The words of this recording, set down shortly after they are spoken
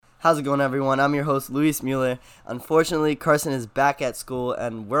How's it going, everyone? I'm your host, Luis Mueller. Unfortunately, Carson is back at school,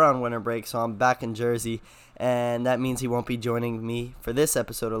 and we're on winter break, so I'm back in Jersey, and that means he won't be joining me for this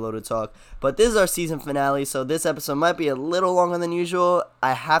episode of Loaded Talk. But this is our season finale, so this episode might be a little longer than usual.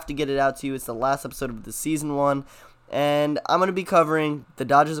 I have to get it out to you. It's the last episode of the season one, and I'm going to be covering the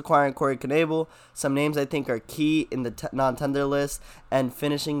Dodgers acquiring Corey Knebel, some names I think are key in the non-tender list, and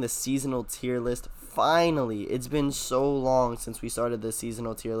finishing the seasonal tier list. Finally, it's been so long since we started the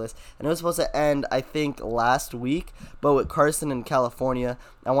seasonal tier list, and it was supposed to end, I think, last week, but with Carson in California,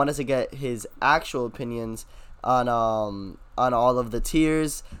 I wanted to get his actual opinions on all of the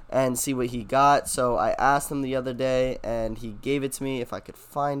tiers and see what he got. So I asked him the other day, and he gave it to me if I could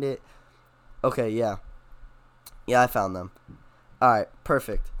find it. Okay, yeah, I found them. All right,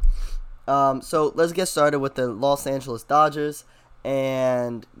 perfect. So let's get started with the Los Angeles Dodgers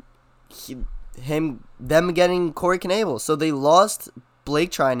and them getting Corey Knebel. So they lost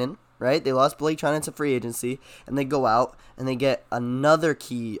Blake Treinen, right? They lost Blake Treinen to free agency, and they go out and they get another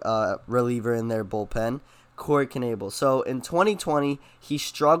key reliever in their bullpen, Corey Knebel. So in 2020, he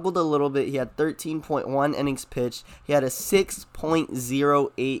struggled a little bit. He had 13.1 innings pitched. He had a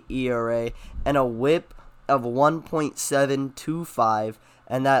 6.08 ERA and a WHIP of 1.725,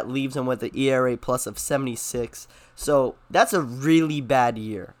 and that leaves him with an ERA plus of 76. So that's a really bad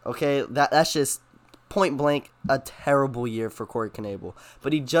year, okay? That's just point blank a terrible year for Corey Knebel.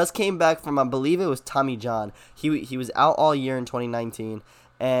 But he just came back from, I believe it was Tommy John. He was out all year in 2019,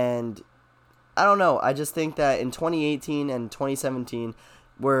 and I don't know. I just think that in 2018 and 2017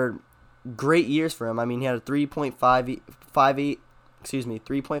 were great years for him. I mean, he had a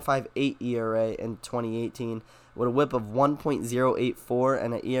 3.58 ERA in 2018 with a WHIP of 1.084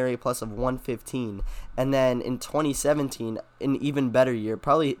 and an ERA plus of 115. And then in 2017, an even better year,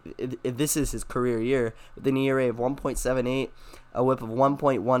 probably if this is his career year, with an ERA of 1.78, a WHIP of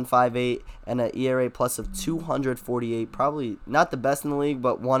 1.158, and an ERA plus of 248. Probably not the best in the league,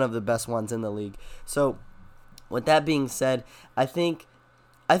 but one of the best ones in the league. So with that being said, I think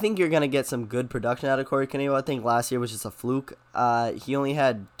you're going to get some good production out of Corey Knebel. I think last year was just a fluke. He only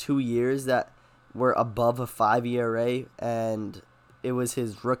had 2 years that were above a 5 ERA, and it was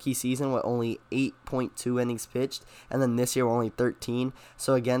his rookie season with only 8.2 innings pitched, and then this year only 13.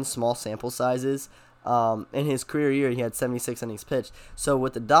 So again, small sample sizes. In his career year, he had 76 innings pitched. So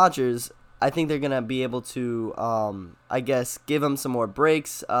with the Dodgers, I think they're going to be able to, give him some more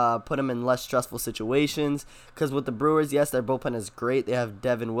breaks, put him in less stressful situations. Because with the Brewers, yes, their bullpen is great. They have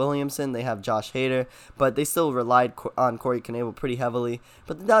Devin Williamson, they have Josh Hader, but they still relied on Corey Knebel pretty heavily.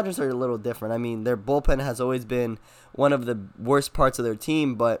 But the Dodgers are a little different. I mean, their bullpen has always been one of the worst parts of their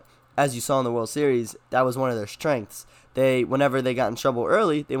team, but as you saw in the World Series, that was one of their strengths. Whenever they got in trouble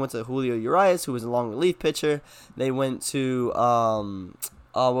early, they went to Julio Urias, who was a long relief pitcher. They went to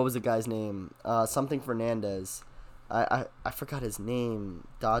what was the guy's name? Something Fernandez. I forgot his name.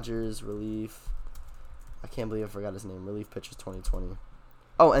 Dodgers relief. I can't believe I forgot his name. Relief pitchers 2020.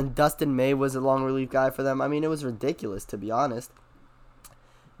 Oh, and Dustin May was a long relief guy for them. I mean, it was ridiculous, to be honest.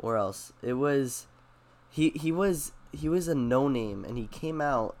 Where else? It was he was a no-name, and he came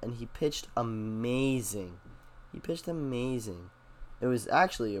out and he pitched amazing. It was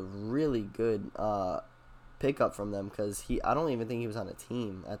actually a really good pickup from them, because I don't even think he was on a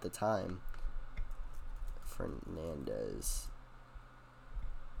team at the time. Fernandez.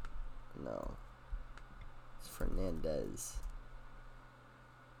 No. It's Fernandez.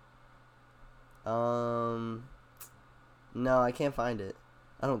 No, I can't find it.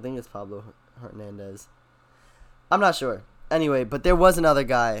 I don't think it's Pablo Hernandez. I'm not sure. Anyway, but there was another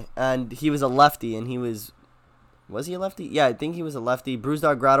guy, and he was a lefty, and he was he a lefty? Yeah, I think he was a lefty.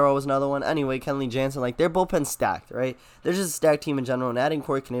 Brusdar Graterol was another one. Anyway, Kenley Jansen, their bullpen's stacked, right? They're just a stacked team in general, and adding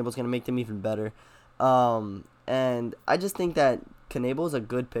Corey Knebel is going to make them even better. And I just think that Knebel is a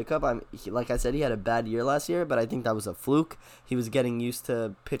good pickup. Like I said, he had a bad year last year, but I think that was a fluke. He was getting used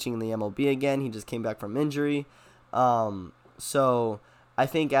to pitching in the MLB again. He just came back from injury. So I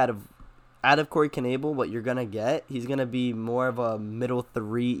think out of Corey Knebel, what you're going to get, he's going to be more of a middle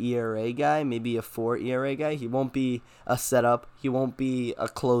 3 ERA guy, maybe a 4 ERA guy. He won't be a setup. He won't be a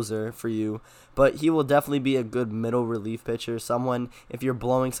closer for you, but he will definitely be a good middle relief pitcher. Someone, if you're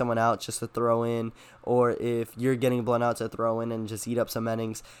blowing someone out, just to throw in, or if you're getting blown out, to throw in and just eat up some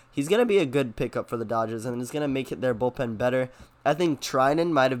innings. He's going to be a good pickup for the Dodgers, and it's going to make their bullpen better. I think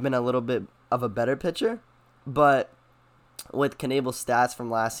Treinen might have been a little bit of a better pitcher, but with Knebel's stats from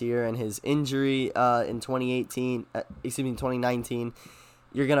last year and his injury in 2019,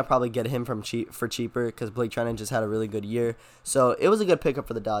 you're going to probably get him for cheaper, because Blake Treinen just had a really good year. So it was a good pickup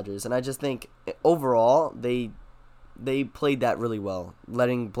for the Dodgers, and I just think overall they they played that really well,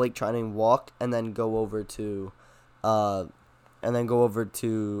 letting Blake Trinan walk and then go over to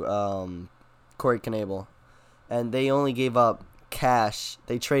Corey Knebel. And they only gave up cash.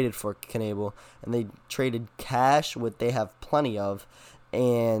 They traded for Knebel, and they traded cash, what they have plenty of,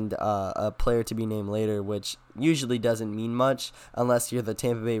 and a player to be named later, which usually doesn't mean much unless you're the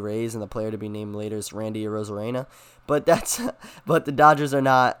Tampa Bay Rays and the player to be named later is Randy Arozarena. But the Dodgers are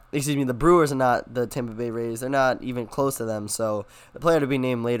not, the Brewers are not the Tampa Bay Rays. They're not even close to them. So the player to be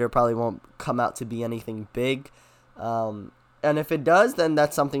named later probably won't come out to be anything big. And if it does, then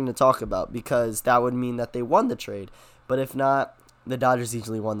that's something to talk about, because that would mean that they won the trade. But if not, the Dodgers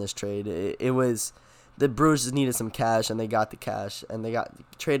easily won this trade. It was the Brewers just needed some cash, and they got the cash, and they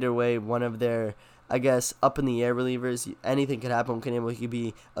traded away one of their, I guess, up in the air relievers. Anything could happen with Knebel. He could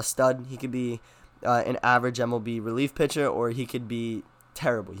be a stud. He could be an average MLB relief pitcher, or he could be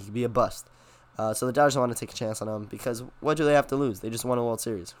terrible. He could be a bust. So the Dodgers want to take a chance on him, because what do they have to lose? They just won a World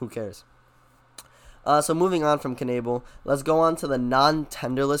Series. Who cares? So moving on from Knebel, let's go on to the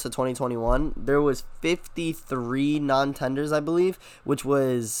non-tender list of 2021. There was 53 non-tenders, I believe, which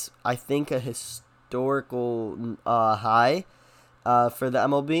was, I think, a historical high for the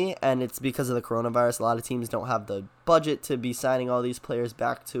MLB, and it's because of the coronavirus. A lot of teams don't have the budget to be signing all these players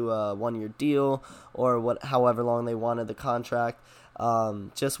back to a one-year deal or however long they wanted the contract.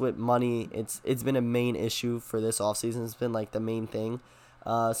 Just with money, it's been a main issue for this offseason. It's been like the main thing.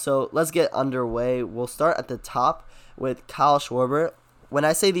 So let's get underway. We'll start at the top with Kyle Schwarber. When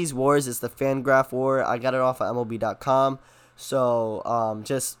I say these wars, it's the Fangraph war. I got it off of MLB.com. So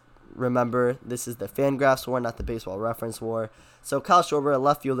just remember, this is the Fangraphs war, not the Baseball Reference war. So Kyle Schwarber, a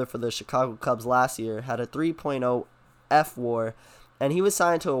left fielder for the Chicago Cubs last year, had a 3.0 F war, and he was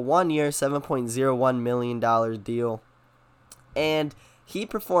signed to a 1-year, $7.01 million deal. And he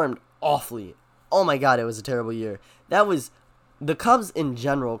performed awfully. Oh my God, it was a terrible year. The Cubs in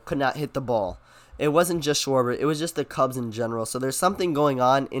general could not hit the ball. It wasn't just Schwarber. It was just the Cubs in general. So there's something going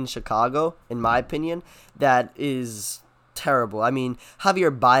on in Chicago, in my opinion, that is terrible. I mean,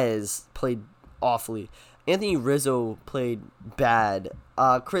 Javier Baez played awfully. Anthony Rizzo played bad.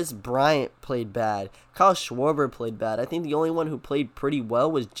 Chris Bryant played bad. Kyle Schwarber played bad. I think the only one who played pretty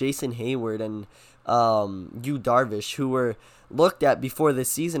well was Jason Hayward and Yu Darvish, who were looked at before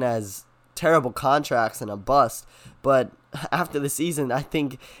this season as terrible contracts and a bust. But after the season, I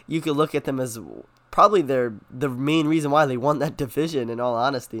think you could look at them as probably the main reason why they won that division, in all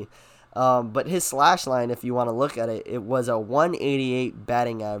honesty. But his slash line, if you want to look at it, it was a 188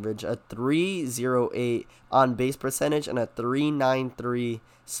 batting average, a 308 on base percentage, and a 393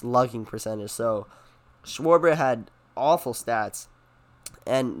 slugging percentage. So Schwarber had awful stats,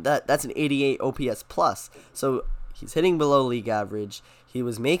 and that's an 88 OPS plus. So he's hitting below league average. He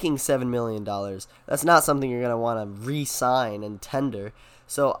was making $7 million. That's not something you're going to want to re-sign and tender.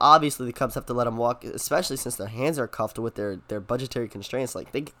 So obviously the Cubs have to let him walk, especially since their hands are cuffed with their budgetary constraints.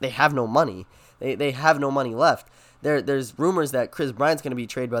 Like they have no money. They have no money left. There's rumors that Chris Bryant's going to be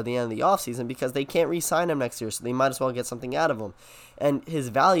traded by the end of the offseason because they can't re-sign him next year, so they might as well get something out of him. And his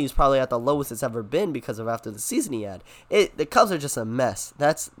value is probably at the lowest it's ever been because of after the season he had. The Cubs are just a mess.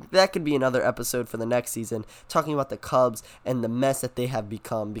 That could be another episode for the next season, talking about the Cubs and the mess that they have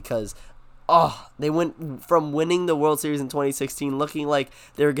become, because they went from winning the World Series in 2016, looking like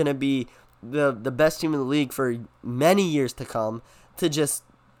they were going to be the best team in the league for many years to come, to just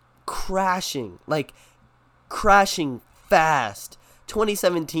crashing fast.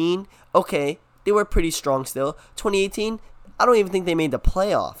 2017, okay, they were pretty strong still. 2018, I don't even think they made the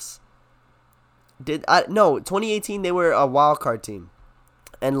playoffs. 2018 they were a wild card team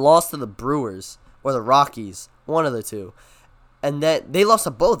and lost to the Brewers or the Rockies, one of the two. And that they lost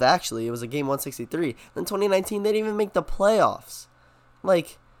to both, actually. It was a game 163. Then 2019, they didn't even make the playoffs.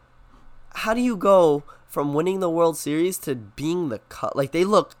 Like, how do you go from winning the World Series to being the Cubs? Like, they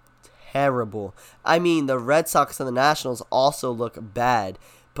look terrible. I mean, the Red Sox and the Nationals also look bad.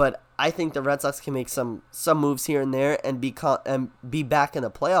 But I think the Red Sox can make some moves here and there and be back in the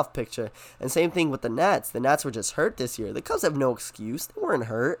playoff picture. And same thing with the Nats. The Nats were just hurt this year. The Cubs have no excuse. They weren't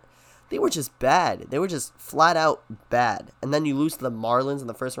hurt. They were just bad. They were just flat out bad. And then you lose to the Marlins in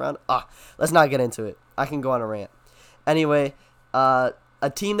the first round. Let's not get into it. I can go on a rant. Anyway, a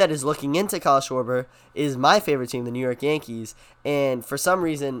team that is looking into Kyle Schwarber is my favorite team, the New York Yankees. And for some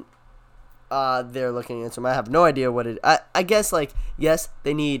reason, they're looking into him. I have no idea what it is. I guess, yes,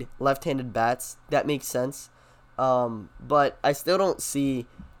 they need left-handed bats. That makes sense. But I still don't see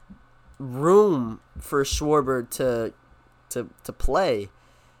room for Schwarber to play.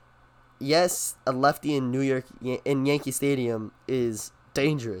 Yes, a lefty in New York in Yankee Stadium is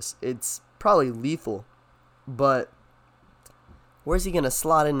dangerous. It's probably lethal, but Where's he going to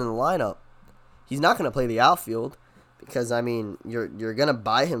slot in the lineup? He's not going to play the outfield because, I mean, you're going to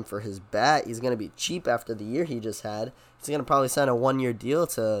buy him for his bat. He's going to be cheap after the year he just had. He's going to probably sign a 1-year deal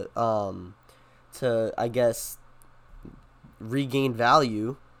to I guess, regain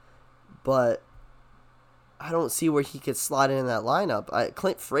value. But I don't see where he could slot in that lineup.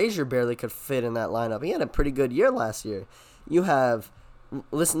 Clint Frazier barely could fit in that lineup. He had a pretty good year last year. You have,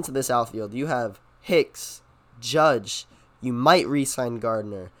 listen to this outfield. You have Hicks, Judge. You might re-sign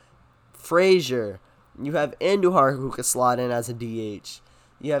Gardner. Frazier. You have Andujar who could slot in as a DH.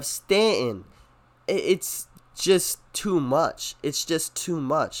 You have Stanton. It's just too much. It's just too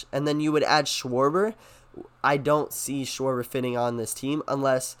much. And then you would add Schwarber. I don't see Schwarber fitting on this team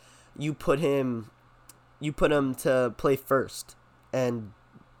unless you put him to play first and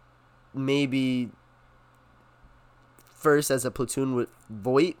maybe first as a platoon with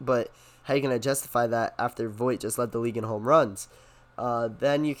Voit, but how are you going to justify that after Voit just led the league in home runs?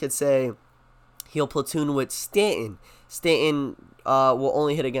 Then you could say he'll platoon with Stanton. Stanton will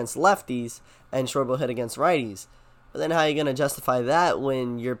only hit against lefties, and Schwarber will hit against righties. But then how are you going to justify that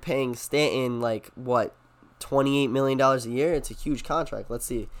when you're paying Stanton, $28 million a year? It's a huge contract. Let's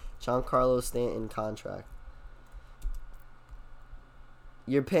see. Giancarlo Stanton contract.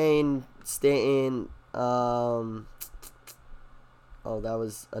 You're paying Stanton... that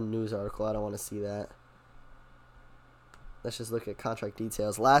was a news article. I don't want to see that. Let's just look at contract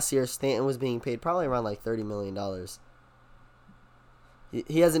details. Last year, Stanton was being paid probably around $30 million.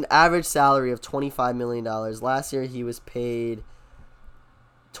 He has an average salary of $25 million. Last year, he was paid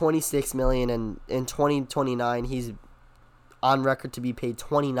 $26 million, and in 2029, he's on record to be paid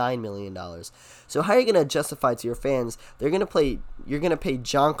 $29 million. So how are you going to justify to your fans you're going to pay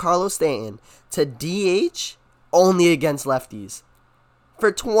Giancarlo Stanton to DH only against lefties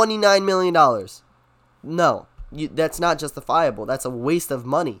for $29 million? No. That's not justifiable. That's a waste of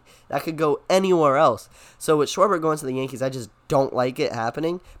money. That could go anywhere else. So with Schwarber going to the Yankees, I just don't like it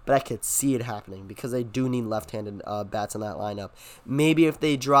happening, but I could see it happening because they do need left-handed bats in that lineup. Maybe if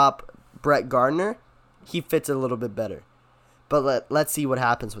they drop Brett Gardner, he fits it a little bit better. But let's see what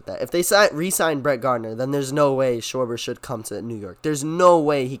happens with that. If they re-sign Brett Gardner, then there's no way Schwarber should come to New York. There's no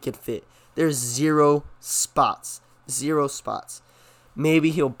way he could fit. There's 0 spots. 0 spots.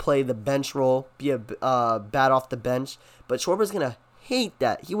 Maybe he'll play the bench role, be a bat off the bench. But Schwarber's going to hate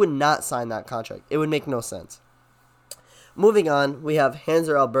that. He would not sign that contract. It would make no sense. Moving on, we have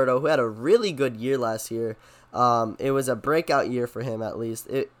Hanser Alberto, who had a really good year last year. It was a breakout year for him, at least.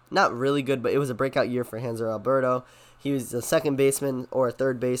 Not really good, but it was a breakout year for Hanser Alberto. He was a second baseman or a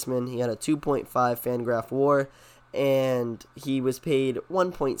third baseman. He had a 2.5 Fangraph WAR, and he was paid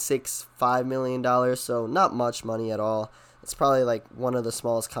 $1.65 million, so not much money at all. It's probably one of the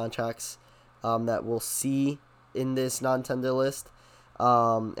smallest contracts that we'll see in this non-tender list.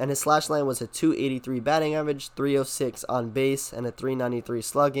 And his slash line was a 283 batting average, 306 on base, and a 393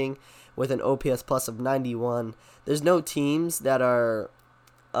 slugging with an OPS plus of 91. There's no teams that are,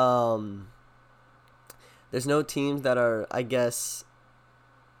 I guess,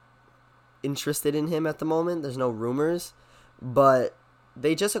 interested in him at the moment. There's no rumors, but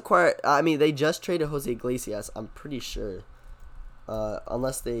they just traded Jose Iglesias, I'm pretty sure.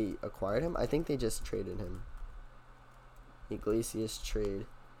 Unless they acquired him. I think they just traded him. Iglesias trade.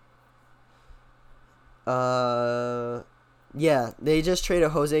 Yeah, they just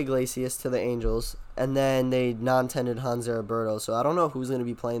traded Jose Iglesias to the Angels, and then they non-tendered Hanser Alberto. So I don't know who's going to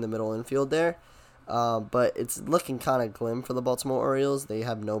be playing the middle infield there. But it's looking kind of glim for the Baltimore Orioles. They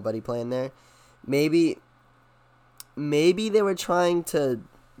have nobody playing there. Maybe they were trying to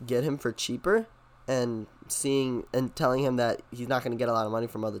get him for cheaper and telling him that he's not going to get a lot of money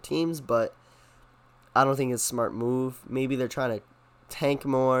from other teams, but I don't think it's a smart move. Maybe they're trying to tank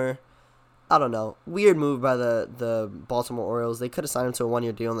more. I don't know. Weird move by the Baltimore Orioles. They could have signed him to a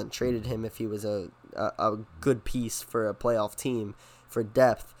 1-year deal and then traded him if he was a good piece for a playoff team for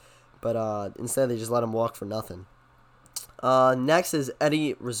depth. But instead they just let him walk for nothing. Next is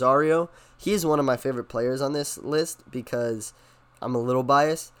Eddie Rosario. He's one of my favorite players on this list because I'm a little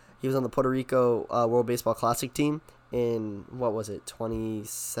biased. He was on the Puerto Rico World Baseball Classic team in,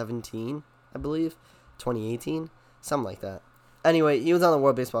 2017, I believe? 2018? Something like that. Anyway, he was on the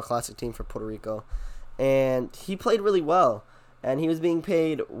World Baseball Classic team for Puerto Rico, and he played really well. And he was being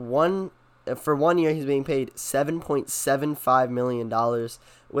paid for 1 year, he's being paid $7.75 million,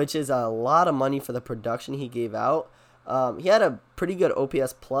 which is a lot of money for the production he gave out. He had a pretty good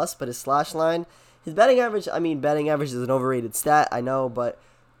OPS plus, but his slash line, his batting average is an overrated stat, I know, but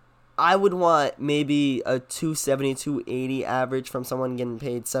I would want maybe a 270, 280 average from someone getting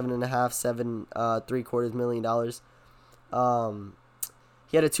paid $7.5, $7.75 million.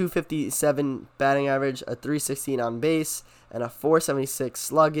 He had a 257 batting average, a 316 on base, and a 476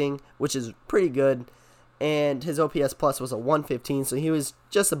 slugging, which is pretty good. And his OPS plus was a 115, so he was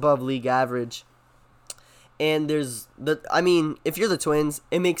just above league average. And if you're the Twins,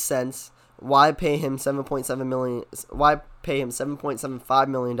 it makes sense. Why pay him $7.7 million? Why pay him $7.75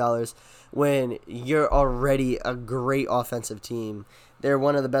 million when you're already a great offensive team? They're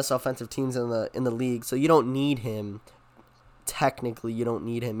one of the best offensive teams in the league, so you don't need him. Technically, you don't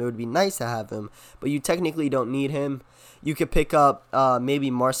need him. It would be nice to have him, but you technically don't need him. You could pick up maybe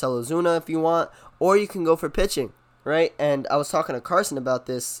Marcell Ozuna if you want, or you can go for pitching, right? And I was talking to Carson about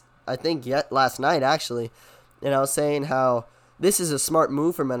this, I think last night actually, and I was saying how this is a smart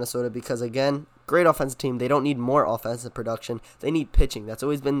move for Minnesota because, again, great offensive team. They don't need more offensive production. They need pitching. That's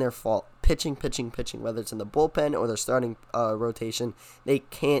always been their fault. Pitching. Whether it's in the bullpen or their starting rotation, they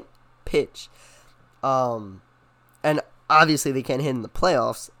can't pitch. And obviously they can't hit in the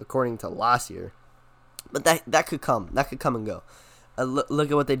playoffs, according to last year. But that could come. That could come and go.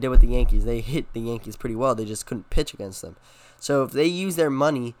 Look at what they did with the Yankees. They hit the Yankees pretty well. They just couldn't pitch against them. So if they use their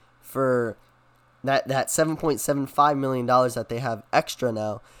money for that $7.75 million that they have extra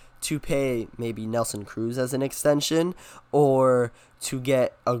now to pay maybe Nelson Cruz as an extension, or to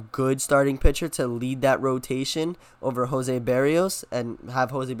get a good starting pitcher to lead that rotation over Jose Barrios and have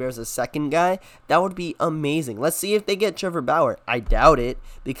Jose Barrios a second guy, that would be amazing. Let's see if they get Trevor Bauer. I doubt it,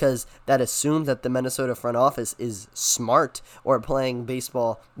 because that assumes that the Minnesota front office is smart or playing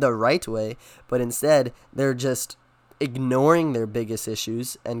baseball the right way, but instead they're just ignoring their biggest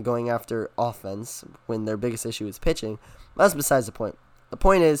issues and going after offense when their biggest issue is pitching. That's besides the point. The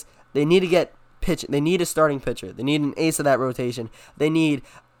point is they need to get pitch. They need a starting pitcher. They need an ace of that rotation. They need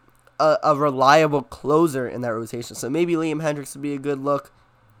a reliable closer in that rotation. So maybe Liam Hendricks would be a good look.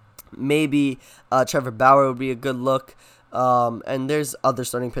 Maybe Trevor Bauer would be a good look. And there's other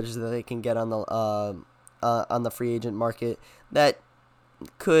starting pitchers that they can get on the free agent market that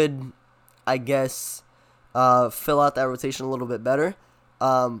could, I guess, fill out that rotation a little bit better.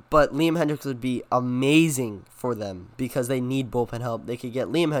 But Liam Hendricks would be amazing for them because they need bullpen help. They could get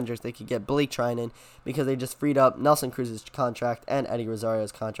Liam Hendricks. They could get Blake Trinan because they just freed up Nelson Cruz's contract and Eddie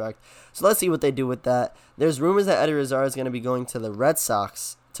Rosario's contract. So let's see what they do with that. There's rumors that Eddie Rosario is going to be going to the Red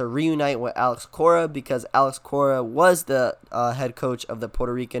Sox to reunite with Alex Cora, because Alex Cora was the head coach of the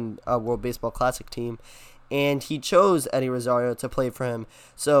Puerto Rican World Baseball Classic team, and he chose Eddie Rosario to play for him.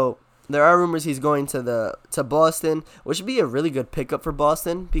 So there are rumors he's going to Boston, which would be a really good pickup for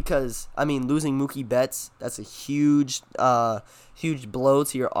Boston because, I mean, losing Mookie Betts, that's a huge blow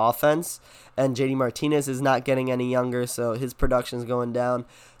to your offense. And JD Martinez is not getting any younger, so his production is going down.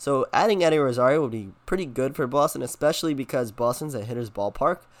 So adding Eddie Rosario would be pretty good for Boston, especially because Boston's a hitter's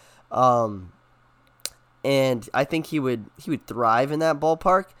ballpark. And I think he would thrive in that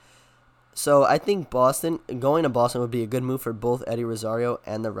ballpark. So I think going to Boston would be a good move for both Eddie Rosario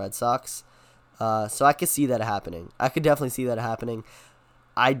and the Red Sox. So I could see that happening. I could definitely see that happening.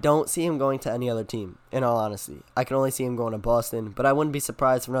 I don't see him going to any other team, in all honesty. I can only see him going to Boston, but I wouldn't be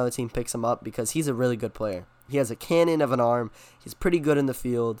surprised if another team picks him up because he's a really good player. He has a cannon of an arm. He's pretty good in the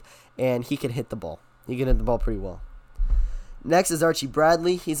field, and he can hit the ball. He can hit the ball pretty well. Next is Archie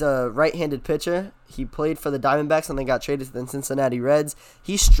Bradley. He's a right-handed pitcher. He played for the Diamondbacks and then got traded to the Cincinnati Reds.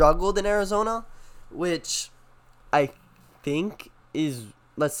 He struggled in Arizona, which I think is,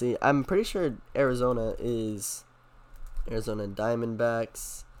 let's see, I'm pretty sure Arizona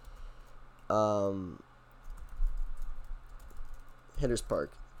Diamondbacks, Hitters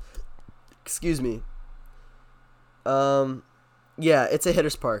Park. Excuse me. Yeah, it's a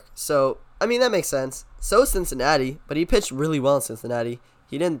Hitters Park. So, I mean, that makes sense. So is Cincinnati, but he pitched really well in Cincinnati.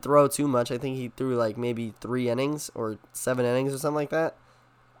 He didn't throw too much. I think he threw like maybe 3 innings or 7 innings or something like that.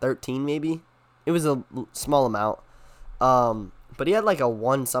 13 maybe. It was a small amount. But he had like a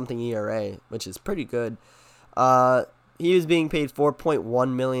 1-something ERA, which is pretty good. He was being paid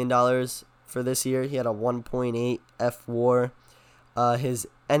 $4.1 million for this year. He had a 1.8 F-WAR. His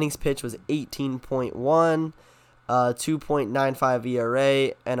innings pitch was 18.1. 2.95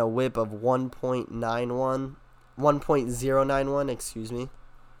 ERA, and a whip of 1.091, excuse me.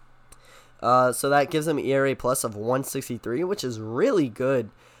 So that gives him ERA plus of 163, which is really good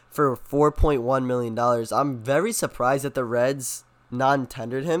for $4.1 million. I'm very surprised that the Reds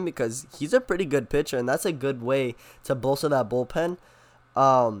non-tendered him because he's a pretty good pitcher, and that's a good way to bolster that bullpen.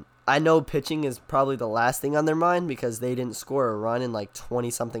 I know pitching is probably the last thing on their mind because they didn't score a run in like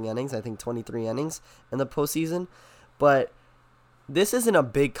 20-something innings, I think 23 innings in the postseason. But this isn't a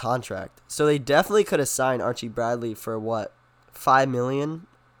big contract, so they definitely could have signed Archie Bradley for, $5 million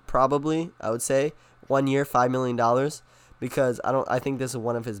probably, I would say. 1 year, $5 million. because I think this is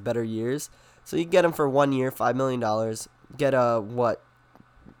one of his better years. So you get him for 1 year, $5 million. Get a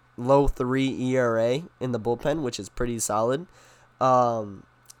low 3 ERA in the bullpen, which is pretty solid. And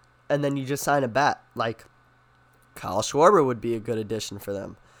then you just sign a bat. Like, Kyle Schwarber would be a good addition for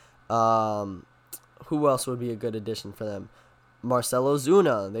them. Who else would be a good addition for them? Marcell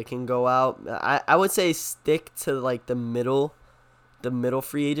Ozuna. They can go out. I would say stick to like the middle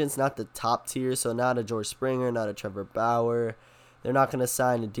free agents, not the top tier. So not a George Springer, not a Trevor Bauer. They're not going to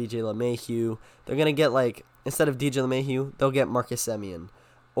sign a DJ LeMahieu. They're going to get, like, instead of DJ LeMahieu, they'll get Marcus Semien.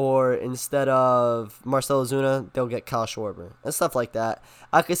 Or instead of Marcell Ozuna, they'll get Kyle Schwarber. And stuff like that.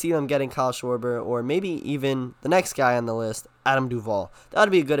 I could see them getting Kyle Schwarber, or maybe even the next guy on the list, Adam Duvall. That would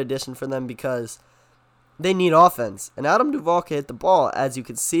be a good addition for them because they need offense. And Adam Duvall can hit the ball. As you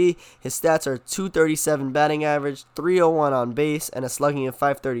can see, his stats are 237 batting average, 301 on base, and a slugging of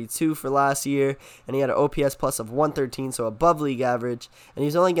 532 for last year. And he had an OPS plus of 113, so above league average. And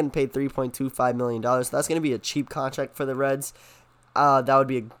he's only getting paid $3.25 million. So that's going to be a cheap contract for the Reds. That would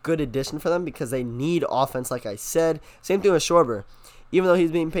be a good addition for them because they need offense, like I said. Same thing with Schwarber. Even though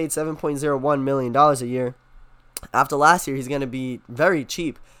he's being paid $7.01 million a year, after last year, he's going to be very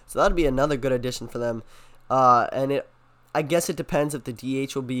cheap. So that would be another good addition for them. I guess it depends if the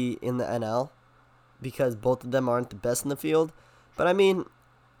DH will be in the NL because both of them aren't the best in the field. But, I mean,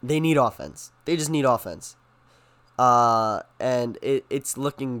 they need offense. They just need offense. And it's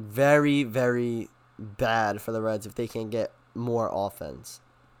looking very, very bad for the Reds if they can't get more offense.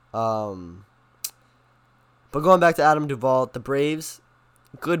 But going back to Adam Duvall, the Braves,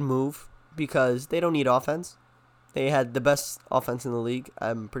 good move because they don't need offense. They had the best offense in the league,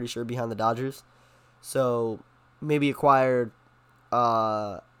 I'm pretty sure, behind the Dodgers. So maybe acquired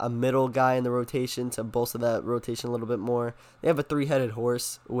a middle guy in the rotation to bolster that rotation a little bit more. They have a three-headed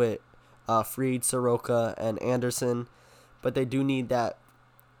horse with Fried, Soroka, and Anderson, but they do need that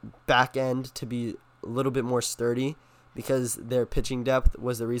back end to be a little bit more sturdy because their pitching depth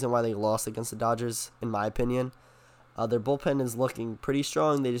was the reason why they lost against the Dodgers, in my opinion. Their bullpen is looking pretty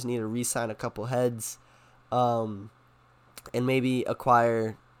strong. They just need to re-sign a couple heads and maybe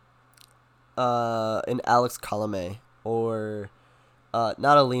acquire an Alex Colomé or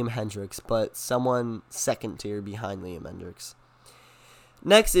not a Liam Hendricks, but someone second tier behind Liam Hendricks.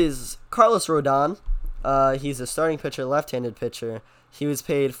 Next is Carlos Rodon. He's a starting pitcher, left-handed pitcher. He was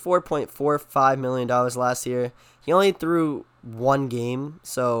paid $4.45 million last year. He only threw one game,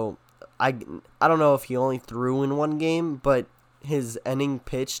 so I don't know if he only threw in one game, but his inning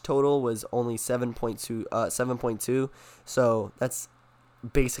pitch total was only 7.2, so that's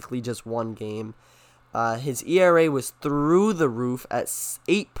basically just one game. His ERA was through the roof at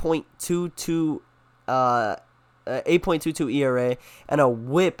 8.22 ERA, and a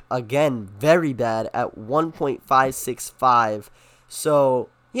WHIP, again, very bad, at 1.565. So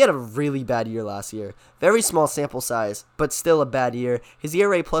he had a really bad year last year. Very small sample size, but still a bad year. His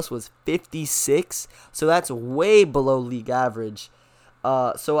ERA plus was 56, so that's way below league average.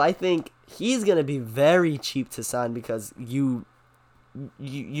 So I think he's going to be very cheap to sign because you're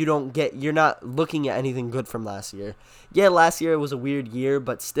not looking at anything good from last year. Yeah, last year was a weird year,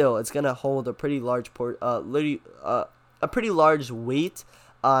 but still, it's gonna hold a pretty large weight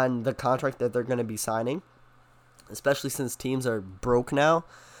on the contract that they're gonna be signing, especially since teams are broke now.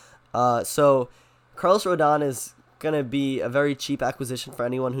 So Carlos Rodon is gonna be a very cheap acquisition for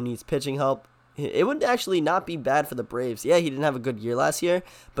anyone who needs pitching help. It would actually not be bad for the Braves. Yeah, he didn't have a good year last year,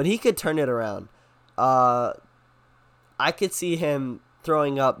 but he could turn it around. I could see him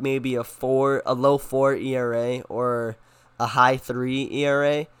throwing up maybe a low 4 ERA or a high 3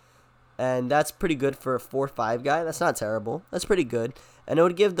 ERA, and that's pretty good for a 4.5 guy. That's not terrible. That's pretty good, and it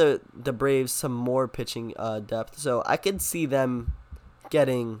would give the Braves some more pitching depth. So I could see them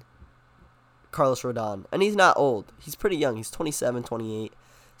getting Carlos Rodon, and he's not old. He's pretty young. He's 27, 28,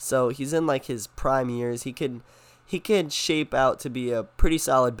 so he's in like his prime years. He could shape out to be a pretty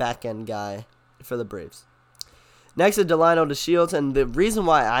solid back end guy for the Braves. Next is Delino DeShields, and the reason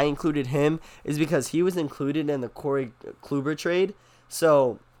why I included him is because he was included in the Corey Kluber trade.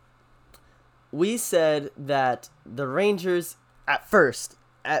 So we said that the Rangers, at first,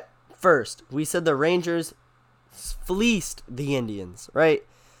 we said the Rangers fleeced the Indians, right?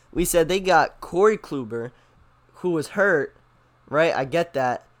 We said they got Corey Kluber, who was hurt, right? I get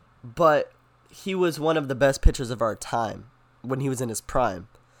that, but he was one of the best pitchers of our time when he was in his prime.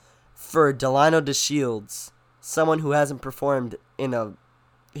 For Delino DeShields, someone who hasn't performed in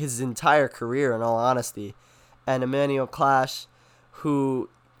his entire career, in all honesty, and Emmanuel Clash, who,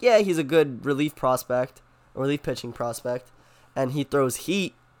 yeah, he's a good relief pitching prospect, and he throws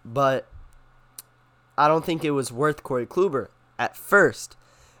heat, but I don't think it was worth Corey Kluber at first.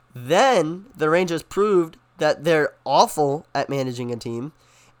 Then the Rangers proved that they're awful at managing a team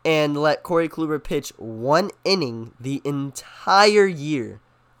and let Corey Kluber pitch 1 inning the entire year.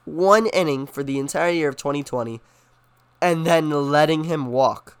 1 inning for the entire year of 2020, and then letting him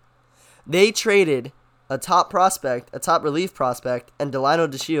walk. They traded a top relief prospect, and Delino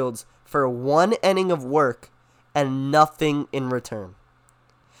DeShields for 1 inning of work and nothing in return.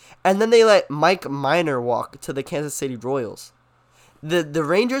 And then they let Mike Minor walk to the Kansas City Royals. The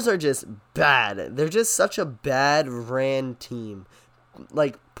Rangers are just bad. They're just such a bad ran team.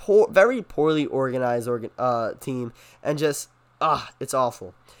 Like, very poorly organized team. And just, it's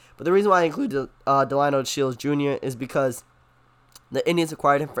awful. But the reason why I include Delino DeShields Jr. is because the Indians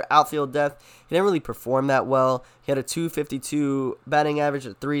acquired him for outfield depth. He didn't really perform that well. He had a .252 batting average,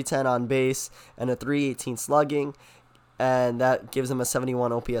 a .310 on base, and a .318 slugging. And that gives him a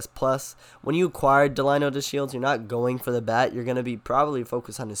 71 OPS plus. When you acquired Delino DeShields, you're not going for the bat. You're going to be probably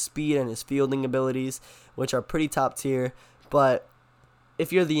focused on his speed and his fielding abilities, which are pretty top tier. But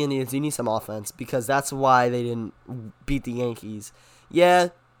if you're the Indians, you need some offense because that's why they didn't beat the Yankees. Yeah,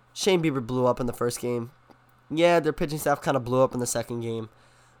 Shane Bieber blew up in the first game. Yeah, their pitching staff kind of blew up in the second game.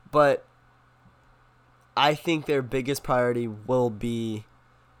 But I think their biggest priority will be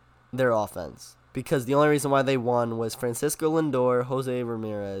their offense. Because the only reason why they won was Francisco Lindor, Jose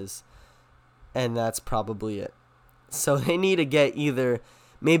Ramirez, and that's probably it. So they need to get either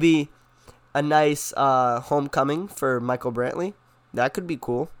maybe a nice homecoming for Michael Brantley. That could be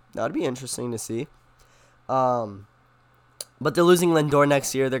cool. That would be interesting to see. But they're losing Lindor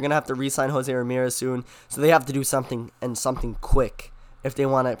next year. They're going to have to re-sign Jose Ramirez soon. So they have to do something, and something quick, if they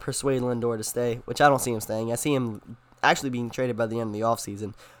want to persuade Lindor to stay, which I don't see him staying. I see him actually being traded by the end of the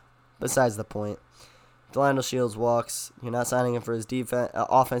offseason. Besides the point. Delino DeShields walks. You're not signing him for his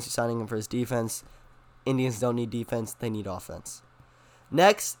offense. You're signing him for his defense. Indians don't need defense. They need offense.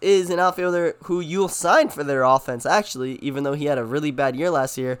 Next is an outfielder who you'll sign for their offense, actually, even though he had a really bad year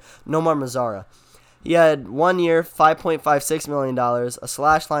last year, Nomar Mazara. He had 1 year, $5.56 million, a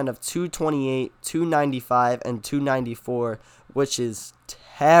slash line of .228, .295, and .294, which is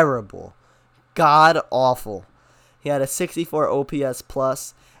terrible. God-awful. He had a 64 OPS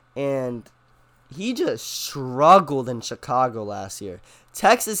plus, and he just struggled in Chicago last year.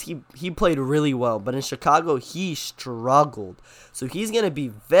 Texas, he played really well, but in Chicago, he struggled. So he's going to be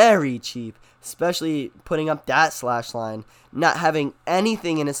very cheap, especially putting up that slash line, not having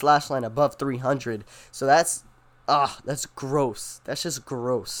anything in his slash line above 300. So that's gross. That's just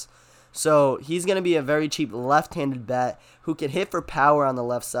gross. So he's going to be a very cheap left-handed bat who can hit for power on the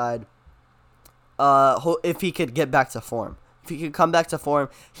left side if he could get back to form. If he could come back to form,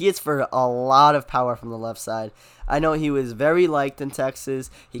 he hits for a lot of power from the left side. I know he was very liked in Texas.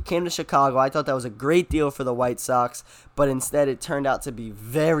 He came to Chicago. I thought that was a great deal for the White Sox, but instead it turned out to be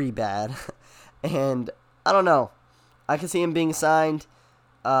very bad. And I don't know. I can see him being signed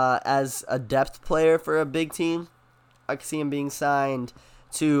as a depth player for a big team. I can see him being signed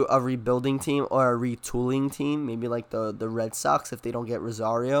to a rebuilding team or a retooling team, maybe like the Red Sox if they don't get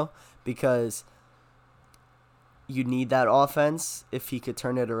Rosario, because you need that offense. If he could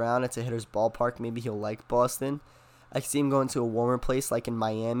turn it around, it's a hitter's ballpark. Maybe he'll like Boston. I can see him going to a warmer place like in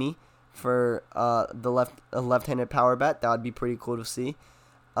Miami for a left-handed power bat. That would be pretty cool to see.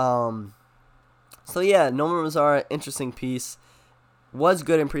 So yeah, Nomar Mazara, interesting piece. Was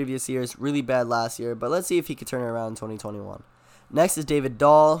good in previous years, really bad last year, but let's see if he could turn it around in 2021. Next is David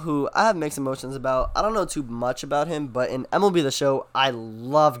Dahl, who I have mixed emotions about. I don't know too much about him, but in MLB The Show, I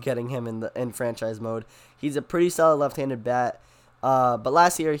love getting him in franchise mode. He's a pretty solid left-handed bat, but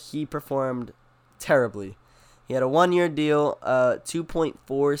last year he performed terribly. He had a 1-year deal,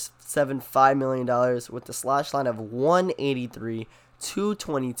 $2.475 million with a slash line of 183,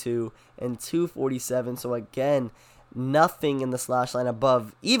 222, and 247. So again, nothing in the slash line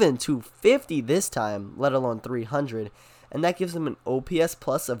above even 250 this time, let alone 300. And that gives him an OPS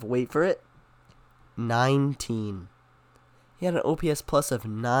plus of, wait for it, 19. He had an OPS plus of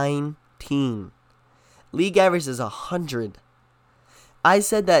 19. League average is 100. I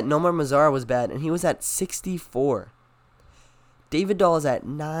said that Nomar Mazara was bad, and he was at 64. David Dahl is at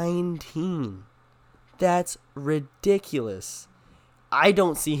 19. That's ridiculous. I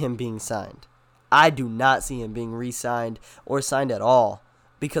don't see him being signed. I do not see him being re-signed or signed at all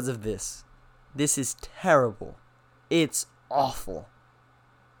because of this. This is terrible. It's awful.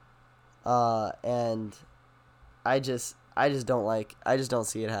 And I just don't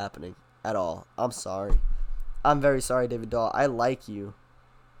see it happening at all. I'm sorry. I'm very sorry, David Dahl. I like you,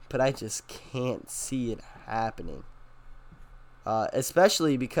 but I just can't see it happening.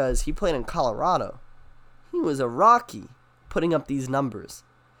 Especially because he played in Colorado. He was a Rocky putting up these numbers.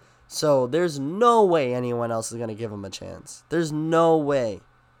 So there's no way anyone else is going to give him a chance. There's no way.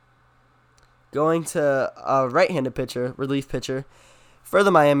 Going to a right-handed pitcher, relief pitcher, for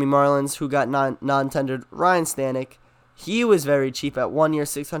the Miami Marlins, who got non-tendered, Ryan Stanek. He was very cheap at 1 year,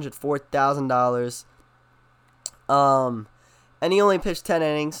 $604,000. And he only pitched 10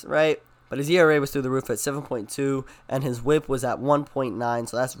 innings, right? But his ERA was through the roof at 7.2, and his WHIP was at 1.9,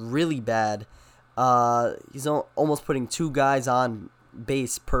 so that's really bad. He's almost putting 2 guys on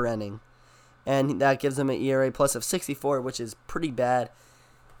base per inning, and that gives him an ERA plus of 64, which is pretty bad,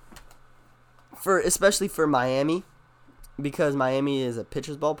 especially for Miami, because Miami is a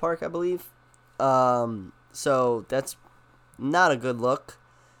pitcher's ballpark, I believe. So that's not a good look.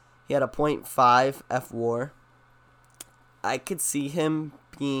 He had a .5 F-WAR. I could see him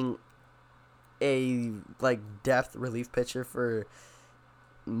being a depth relief pitcher for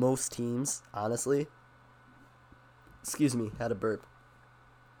most teams, honestly. Excuse me, had a burp.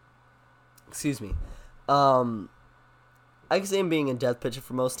 Excuse me. I can see him being a depth pitcher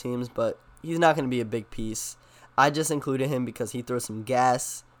for most teams, but he's not going to be a big piece. I just included him because he throws some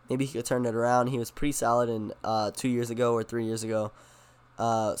gas. Maybe he could turn it around. He was pretty solid in 2 years ago or 3 years ago.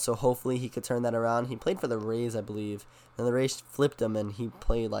 So hopefully he could turn that around. He played for the Rays, I believe. And the Rays flipped him, and he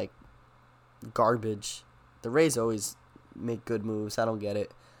played like garbage. The Rays always make good moves. I don't get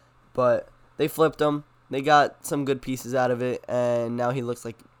it. But they flipped him. They got some good pieces out of it, and now he looks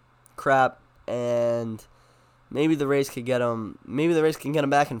like crap. And maybe the Rays could get him. Maybe the Rays can get him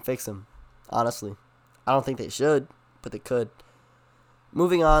back and fix him. Honestly, I don't think they should, but they could.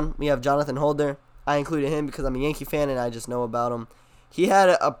 Moving on, we have Jonathan Holder. I included him because I'm a Yankee fan and I just know about him. He had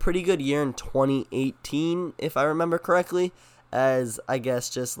a pretty good year in 2018, if I remember correctly, as I guess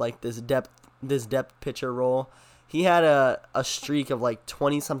just like this depth pitcher role. He had a streak of like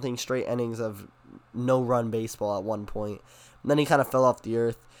 20-something straight innings of no-run baseball at one point. And then he kind of fell off the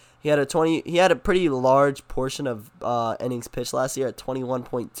earth. He had a pretty large portion of innings pitched last year at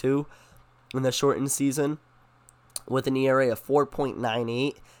 21.2 in the shortened season, with an ERA of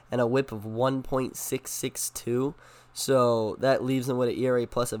 4.98 and a WHIP of 1.662. So that leaves him with an ERA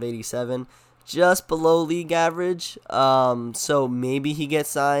plus of 87, just below league average. So maybe he gets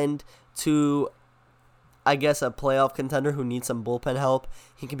signed to, I guess, a playoff contender who needs some bullpen help.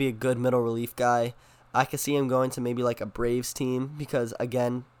 He could be a good middle relief guy. I could see him going to maybe like a Braves team because,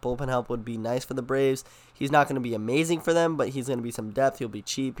 again, bullpen help would be nice for the Braves. He's not going to be amazing for them, but he's going to be some depth. He'll be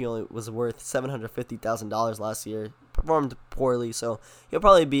cheap. He only was worth $750,000 last year. Performed poorly, so he'll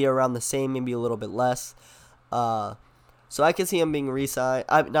probably be around the same, maybe a little bit less. So I can see him being re-signed.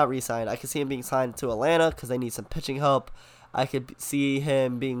 Not re-signed. I can see him being signed to Atlanta because they need some pitching help. I could see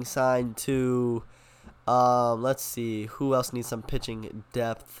him being signed to, let's see, who else needs some pitching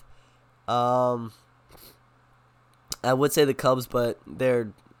depth? I would say the Cubs, but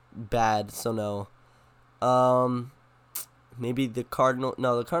they're bad, so no. Maybe the Cardinals.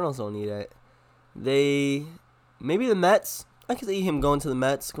 No, the Cardinals don't need it. Maybe the Mets. I could see him going to the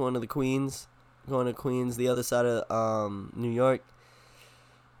Mets, going to Queens, the other side of New York.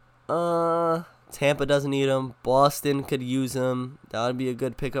 Tampa doesn't need him. Boston could use him. That would be a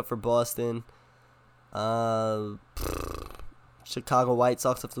good pickup for Boston. Chicago White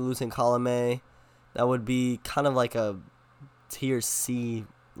Sox after losing Colomé. That would be kind of like a tier C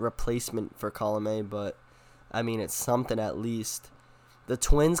replacement for Colomé, but I mean it's something at least. The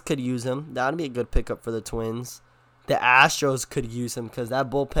Twins could use him. That would be a good pickup for the Twins. The Astros could use him because that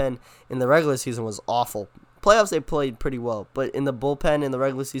bullpen in the regular season was awful. Playoffs they played pretty well, but in the bullpen in the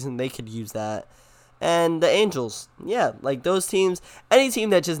regular season they could use that. And the Angels, yeah, like those teams, any team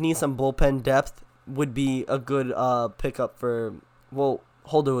that just needs some bullpen depth would be a good pickup for. Well,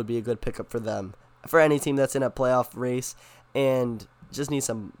 Holder would be a good pickup for them. For any team that's in a playoff race and just needs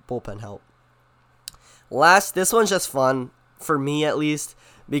some bullpen help. Last, this one's just fun, for me at least,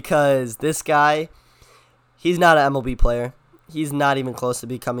 because this guy, he's not an MLB player. He's not even close to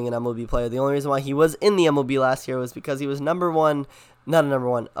becoming an MLB player. The only reason why he was in the MLB last year was because he was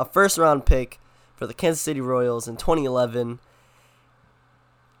a first-round pick for the Kansas City Royals in 2011,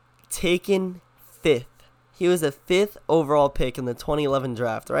 taken 5th. He was the 5th overall pick in the 2011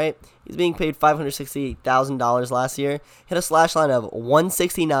 draft, right? He's being paid $568,000 last year. Hit a slash line of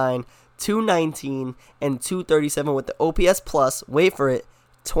 169, 219, and 237 with the OPS plus, wait for it,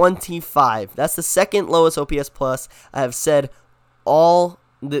 25. That's the second lowest OPS plus I have said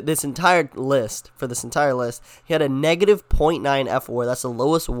this entire list. He had a negative .9 F-WAR. That's the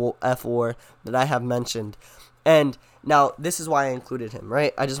lowest F-WAR that I have mentioned. And now, this is why I included him,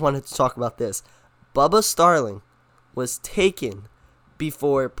 right? I just wanted to talk about this. Bubba Starling was taken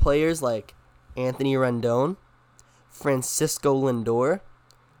before players like Anthony Rendon, Francisco Lindor,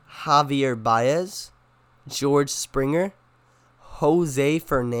 Javier Baez, George Springer, Jose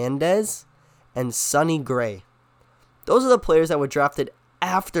Fernandez, and Sonny Gray. Those are the players that were drafted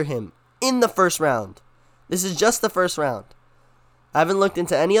after him in the first round. This is just the first round. I haven't looked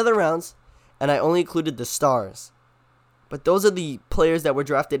into any other rounds, and I only included the stars. But those are the players that were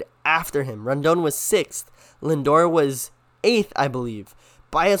drafted after him. Rendon was 6th. Lindor was 8th, I believe.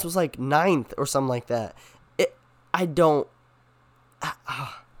 Baez was like 9th or something like that. I know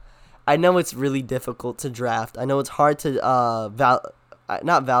it's really difficult to draft. I know it's hard to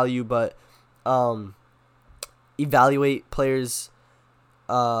evaluate players,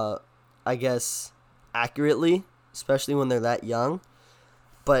 I guess, accurately, especially when they're that young.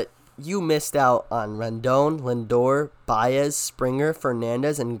 But you missed out on Rendon, Lindor, Baez, Springer,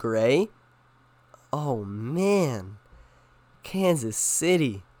 Fernandez, and Gray. Oh, man. Kansas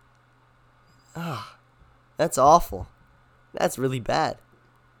City. That's awful. That's really bad.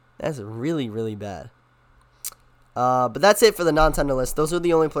 That's really, really bad. But that's it for the non-tender list. Those are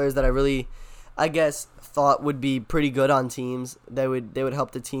the only players that I really, I guess, thought would be pretty good on teams. They would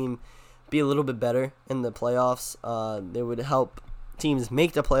help the team be a little bit better in the playoffs. They would help teams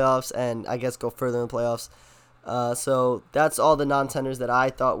make the playoffs and, I guess, go further in the playoffs. So that's all the non-tenders that I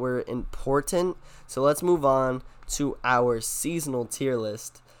thought were important. So let's move on to our seasonal tier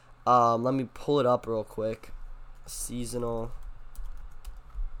list. Let me pull it up real quick. Seasonal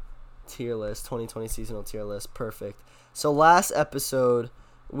tier list, 2020 seasonal tier list. Perfect. So last episode,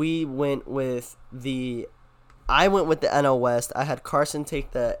 I went with the NL West. I had Carson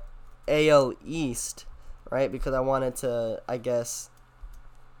take the AL East, right? Because I wanted to, I guess,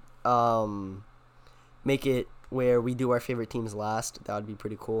 make it where we do our favorite teams last. That would be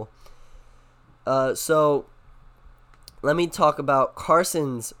pretty cool. So let me talk about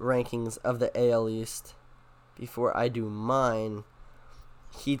Carson's rankings of the AL East before I do mine.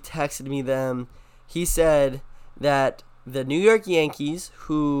 He texted me them. He said that the New York Yankees,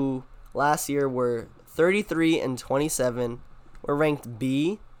 who last year were 33 and 27, were ranked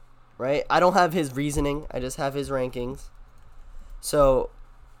B, right? I don't have his reasoning. I just have his rankings. So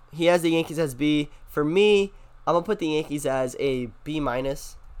he has the Yankees as B. For me, I'm going to put the Yankees as a B-. And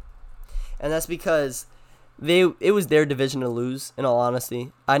that's because it was their division to lose, in all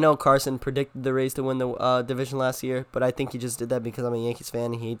honesty. I know Carson predicted the Rays to win the division last year, but I think he just did that because I'm a Yankees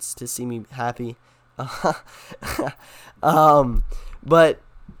fan and he hates to see me happy. But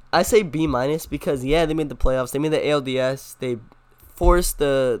I say B- because, yeah, they made the playoffs. They made the ALDS. They forced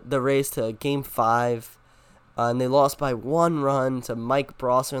the Rays to Game 5, and they lost by 1 run to Mike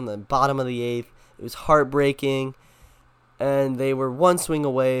Brosser in the bottom of the 8th. It was heartbreaking. And they were 1 swing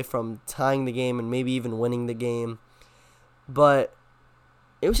away from tying the game and maybe even winning the game. But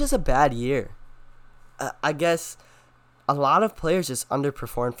it was just a bad year. I guess a lot of players just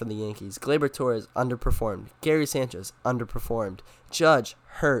underperformed for the Yankees. Gleyber Torres underperformed. Gary Sanchez underperformed. Judge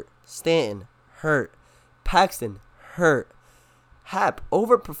hurt. Stanton hurt. Paxton hurt. Happ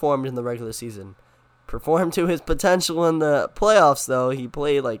overperformed in the regular season. Performed to his potential in the playoffs, though. He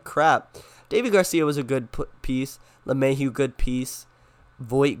played like crap. Davy Garcia was a good piece. LeMahieu, good piece.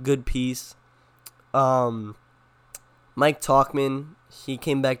 Voit, good piece. Mike Tauchman, he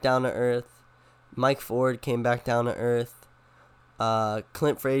came back down to earth. Mike Ford came back down to earth.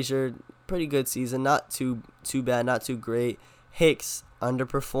 Clint Frazier, pretty good season. Not too bad, not too great. Hicks,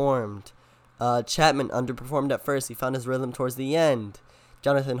 underperformed. Chapman, underperformed at first. He found his rhythm towards the end.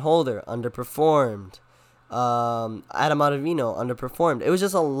 Jonathan Holder, underperformed. Adam Ottavino, underperformed. It was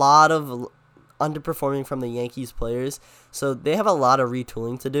just a lot of underperforming from the Yankees players, so they have a lot of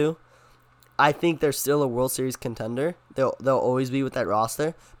retooling to do. I think they're still a World Series contender. They'll always be with that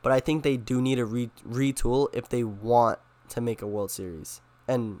roster, but I think they do need a retool if they want to make a World Series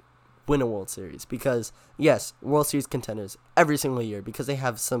and win a World Series. Because yes, World Series contenders every single year because they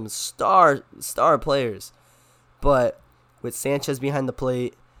have some star players, but with Sanchez behind the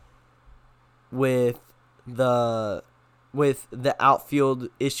plate, with the outfield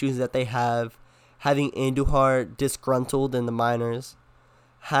issues that they have, having Andujar disgruntled in the minors,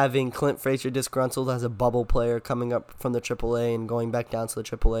 having Clint Frazier disgruntled as a bubble player coming up from the AAA and going back down to the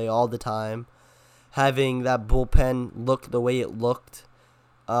AAA all the time, having that bullpen look the way it looked,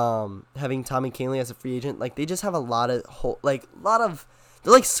 having Tommy Kahnle as a free agent, like they just have they're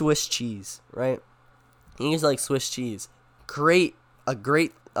like Swiss cheese, right? Yankees are like Swiss cheese, a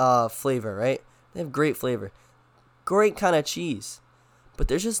great flavor, right? They have great flavor, great kind of cheese, but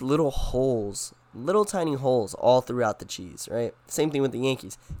there's just little tiny holes all throughout the cheese, right? Same thing with the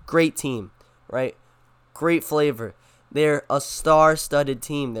Yankees. Great team, right? Great flavor. They're a star-studded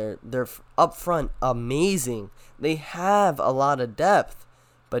team. They're up front amazing. They have a lot of depth,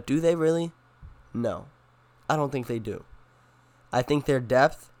 but do they really? No, I don't think they do. I think their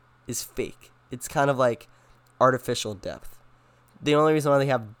depth is fake. It's kind of like artificial depth. The only reason why they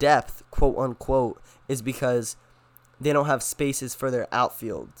have depth, quote unquote, is because they don't have spaces for their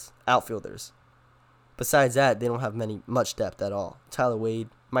outfielders. Besides that, they don't have much depth at all. Tyler Wade,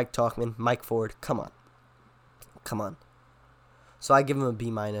 Mike Tauchman, Mike Ford, come on. So I give them a B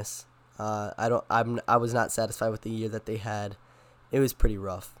minus. I was not satisfied with the year that they had. It was pretty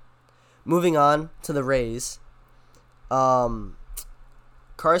rough. Moving on to the Rays. Carson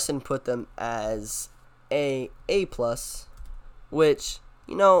put them as A plus, which,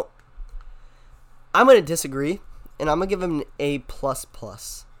 I'm going to disagree, and I'm going to give them an A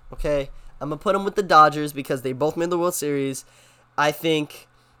plus. Okay? I'm going to put them with the Dodgers because they both made the World Series. I think,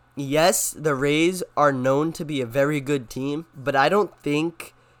 yes, the Rays are known to be a very good team, but I don't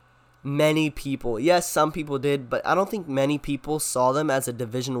think many people, yes, some people did, but I don't think many people saw them as a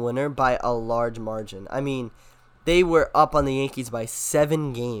division winner by a large margin. I mean, they were up on the Yankees by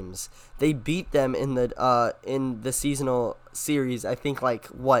 7 games. They beat them in the seasonal series, I think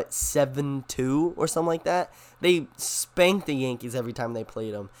 7-2 or something like that. They spanked the Yankees every time they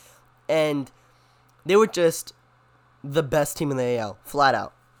played them. And they were just the best team in the AL, flat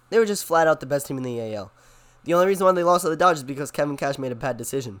out. They were just flat out the best team in the AL. The only reason why they lost to the Dodgers is because Kevin Cash made a bad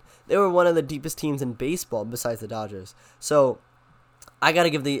decision. They were one of the deepest teams in baseball besides the Dodgers. So I got to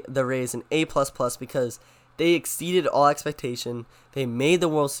give the Rays an A++ because they exceeded all expectation. They made the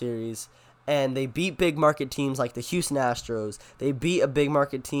World Series, and they beat big market teams like the Houston Astros. They beat a big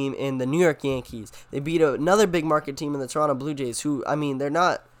market team in the New York Yankees. They beat another big market team in the Toronto Blue Jays, who, they're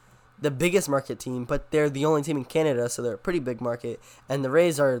not the biggest market team, but they're the only team in Canada, so they're a pretty big market. And the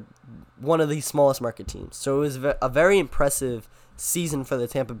Rays are one of the smallest market teams. So it was a very impressive season for the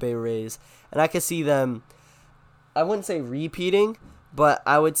Tampa Bay Rays. And I could see them, I wouldn't say repeating, but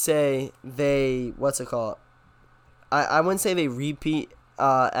I would say they, I wouldn't say they repeat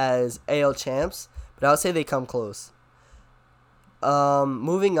as AL champs, but I would say they come close.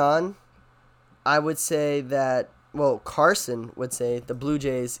 Moving on, I would say that, Carson would say the Blue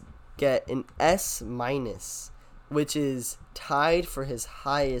Jays get an S-, which is tied for his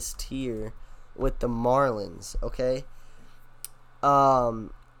highest tier with the Marlins, okay? I'm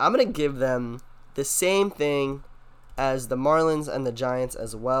going to give them the same thing as the Marlins and the Giants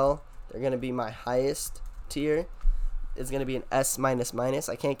as well. They're going to be my highest tier. It's going to be an S-.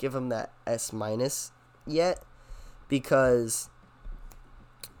 I can't give them that S- yet because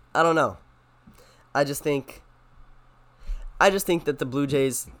I don't know. I just think that the Blue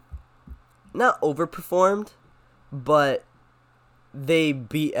Jays not overperformed, but they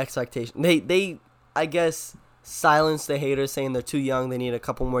beat expectation. They I guess silenced the haters saying they're too young, they need a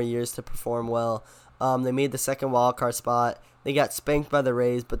couple more years to perform well. They made the second wild card spot. They got spanked by the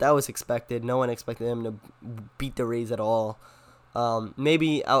Rays, but that was expected. No one expected them to beat the Rays at all.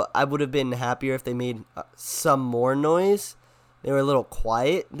 Maybe I would have been happier if they made some more noise. They were a little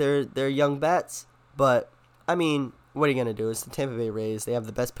quiet. They're young bats, but what are you gonna do? It's the Tampa Bay Rays. They have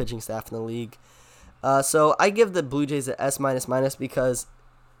the best pitching staff in the league. So I give the Blue Jays an S-, because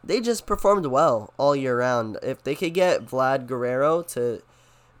they just performed well all year round. If they could get Vlad Guerrero to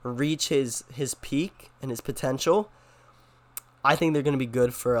reach his peak and his potential, I think they're going to be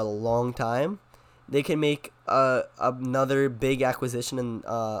good for a long time. They can make another big acquisition and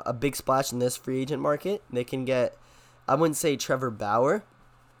a big splash in this free agent market. They can get, I wouldn't say Trevor Bauer,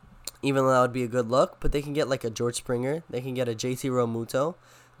 even though that would be a good look, but they can get like a George Springer. They can get a JT Realmuto.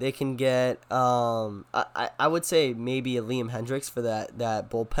 They can get, I would say maybe a Liam Hendricks for that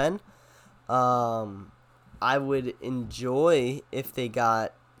bullpen. I would enjoy if they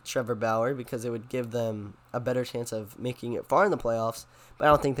got Trevor Bauer because it would give them a better chance of making it far in the playoffs, but I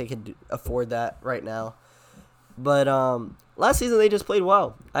don't think they could afford that right now. But last season they just played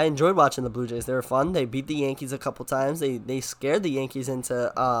well. I enjoyed watching the Blue Jays. They were fun. They beat the Yankees a couple times. They scared the Yankees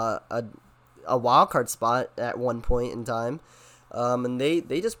into a wild card spot at one point in time. And they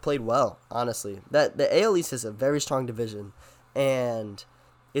just played well, honestly. That the AL East is a very strong division, and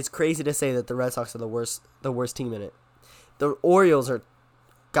it's crazy to say that the Red Sox are the worst team in it. The Orioles are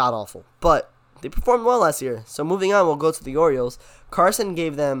god awful, but they performed well last year. So moving on, we'll go to the Orioles. Carson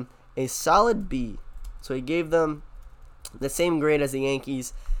gave them a solid B. So he gave them the same grade as the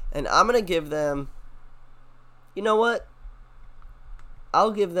Yankees, and I'm gonna give them. You know what?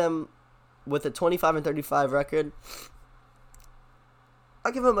 I'll give them, with a 25-35 record,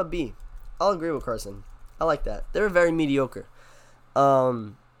 I'll give them a B. I'll agree with Carson. I like that. They were very mediocre. Yeah,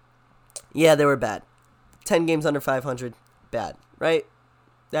 they were bad. 10 games under 500, bad, right?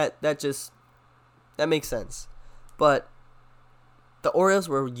 That makes sense. But the Orioles,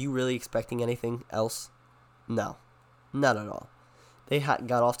 were you really expecting anything else? No, not at all. They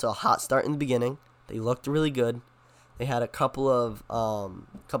got off to a hot start in the beginning. They looked really good. They had a couple of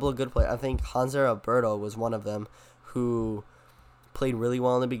good players. I think Hanser Alberto was one of them who played really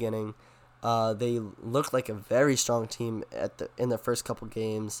well in the beginning. They looked like a very strong team in the first couple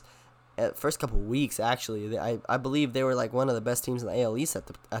games, first couple weeks actually. I believe they were like one of the best teams in the AL East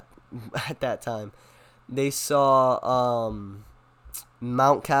at that time. They saw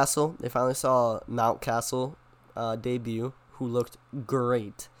Mountcastle. They finally saw Mountcastle debut, who looked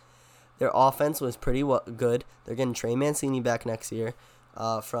great. Their offense was pretty good. They're getting Trey Mancini back next year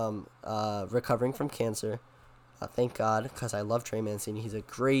from recovering from cancer. Thank God, because I love Trey Mancini. He's a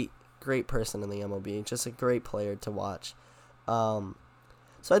great person in the MLB. Just a great player to watch. So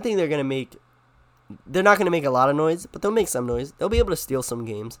I think they're not going to make a lot of noise, but they'll make some noise. They'll be able to steal some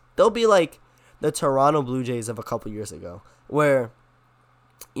games. They'll be like the Toronto Blue Jays of a couple years ago, where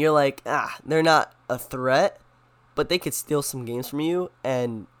you're like, they're not a threat, but they could steal some games from you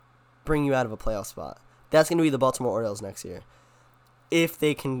and bring you out of a playoff spot. That's going to be the Baltimore Orioles next year, if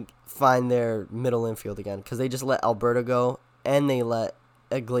they can find their middle infield again, because they just let Alberto go and they let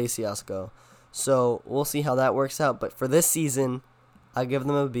Iglesias go. So we'll see how that works out. But for this season, I give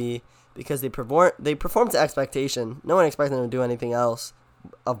them a B, because they performed to expectation. No one expected them to do anything else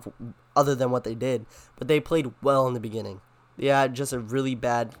other than what they did, but they played well in the beginning. They had just a really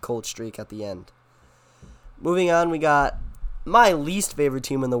bad cold streak at the end. Moving on, we got my least favorite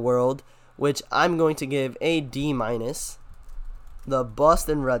team in the world, which I'm going to give a D-, the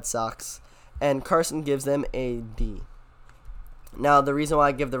Boston Red Sox, and Carson gives them a D. Now, the reason why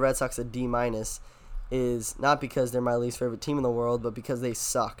I give the Red Sox a D- is not because they're my least favorite team in the world, but because they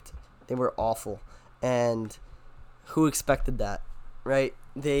sucked. They were awful, and who expected that, right?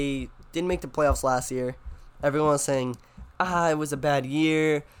 They didn't make the playoffs last year. Everyone was saying, it was a bad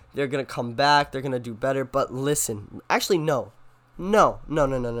year. They're going to come back. They're going to do better. But listen, actually, no. The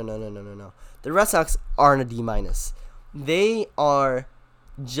Red Sox aren't a D-. They are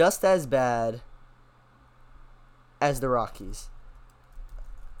just as bad as the Rockies,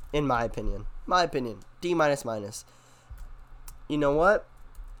 in my opinion. D-. You know what?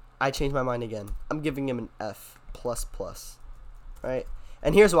 I changed my mind again. I'm giving him an F++. Right?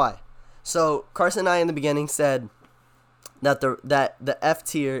 And here's why. So Carson and I in the beginning said that the F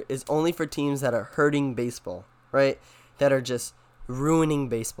tier is only for teams that are hurting baseball, right? That are just ruining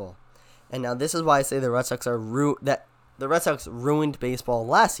baseball. And now this is why I say the Red Sox the Red Sox ruined baseball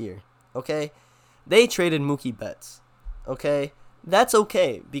last year, okay? They traded Mookie Betts, okay? That's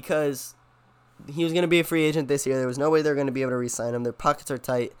okay, because he was going to be a free agent this year. There was no way they're going to be able to re-sign him. Their pockets are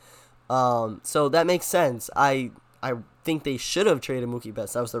tight. So that makes sense. I think they should have traded Mookie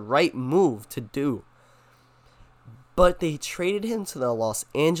Betts. That was the right move to do. But they traded him to the Los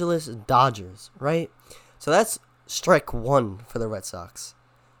Angeles Dodgers, right? So that's strike one for the Red Sox.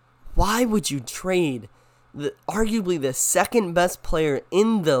 Why would you trade arguably the second best player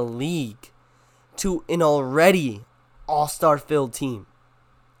in the league to an already all-star filled team?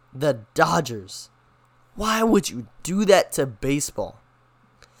 The Dodgers. Why would you do that to baseball?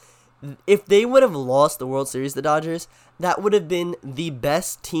 If they would have lost the World Series, the Dodgers, that would have been the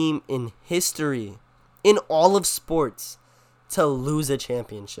best team in history, in all of sports, to lose a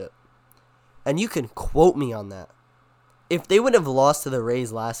championship. And you can quote me on that. If they would have lost to the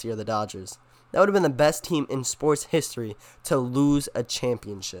Rays last year, the Dodgers, that would have been the best team in sports history to lose a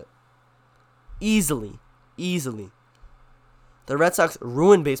championship. Easily. The Red Sox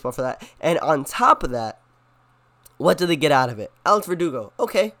ruined baseball for that. And on top of that, what do they get out of it? Alex Verdugo,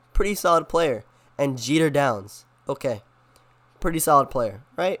 okay, pretty solid player. And Jeter Downs, okay, pretty solid player,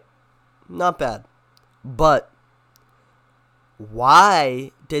 right? Not bad. But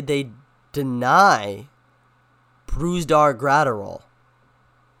why did they deny Brusdar Graterol?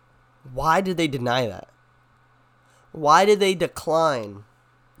 Why did they deny that? Why did they decline?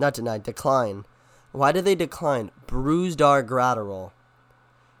 Why did they decline Brusdar Graterol?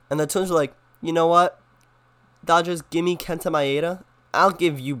 And the Twins were like, you know what? Dodgers, give me Kenta Maeda. I'll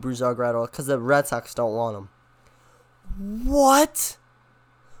give you Brusdar Graterol because the Red Sox don't want him. What?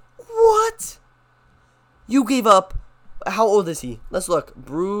 You gave up. How old is he? Let's look.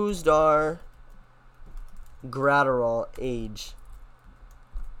 Brusdar Graterol age.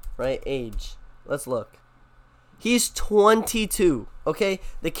 Right? Age. Let's look. He's 22. Okay?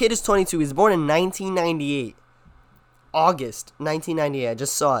 The kid is 22. He was born in 1998. August 1998. I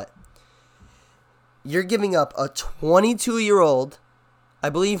just saw it. You're giving up a 22-year-old. I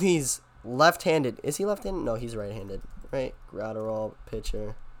believe he's left-handed. Is he left-handed? No, he's right-handed. Right? Graterol,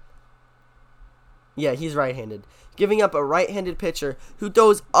 pitcher. Yeah, he's right-handed. Giving up a right-handed pitcher who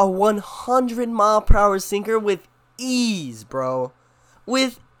throws a 100-mile-per-hour sinker with ease, bro.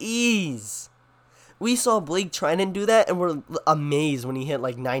 With ease. We saw Blake Treinen do that, and we're amazed when he hit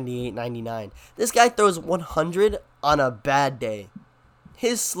like 98, 99. This guy throws 100 on a bad day.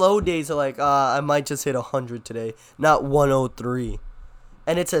 His slow days are like, I might just hit 100 today, not 103.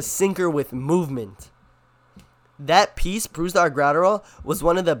 And it's a sinker with movement. That piece, Brusdar Graterol, was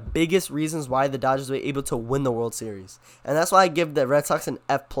one of the biggest reasons why the Dodgers were able to win the World Series. And that's why I give the Red Sox an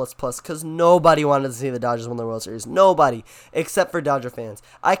F++, because nobody wanted to see the Dodgers win the World Series. Nobody, except for Dodger fans.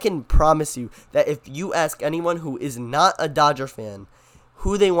 I can promise you that if you ask anyone who is not a Dodger fan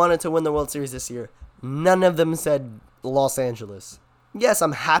who they wanted to win the World Series this year, none of them said Los Angeles. Yes,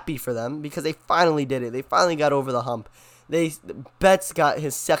 I'm happy for them because they finally did it. They finally got over the hump. Betts got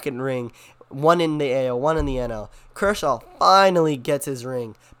his second ring. One in the AL, one in the NL. Kershaw finally gets his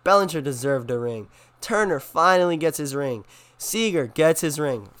ring. Bellinger deserved a ring. Turner finally gets his ring. Seager gets his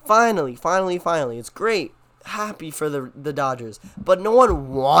ring. Finally. It's great. Happy for the Dodgers. But no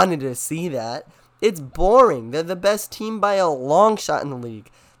one wanted to see that. It's boring. They're the best team by a long shot in the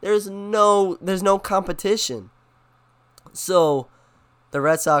league. There's no competition. So, the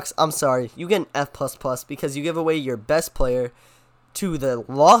Red Sox, I'm sorry, you get an F++ because you give away your best player to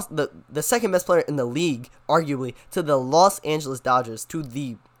the second best player in the league, arguably, to the Los Angeles Dodgers, to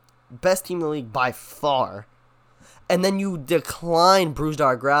the best team in the league by far. And then you decline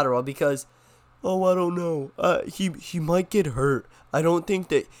Brusdar Graterol because, I don't know, he might get hurt. I don't think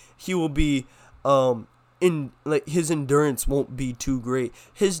that he will be, his endurance won't be too great.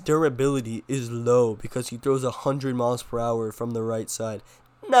 His durability is low because he throws 100 miles per hour from the right side.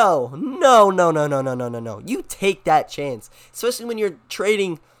 No. You take that chance, especially when you're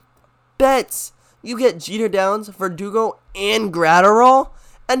trading Betts. You get Jeter Downs, Verdugo, and Graterol,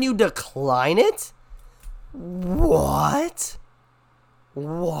 and you decline it? What?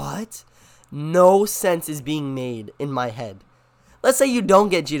 No sense is being made in my head. Let's say you don't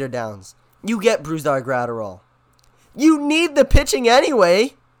get Jeter Downs. You get Brusdar Graterol. You need the pitching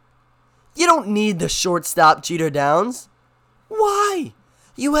anyway. You don't need the shortstop Jeter Downs. Why?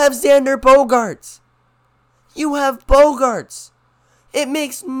 You have Xander Bogaerts. It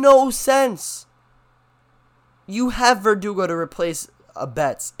makes no sense. You have Verdugo to replace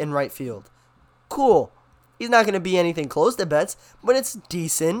Betts in right field. Cool. He's not going to be anything close to Betts, but it's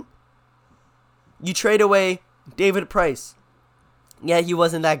decent. You trade away David Price. Yeah, he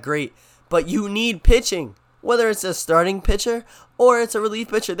wasn't that great, but you need pitching. Whether it's a starting pitcher or it's a relief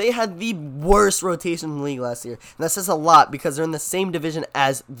pitcher, they had the worst rotation in the league last year. And that says a lot because they're in the same division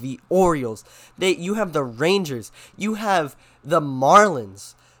as the Orioles. You have the Rangers. You have the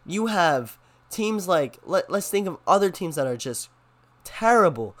Marlins. You have teams like, let's think of other teams that are just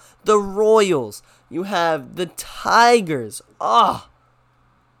terrible. The Royals. You have the Tigers. The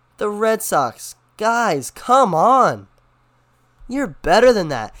Red Sox. Guys, come on. You're better than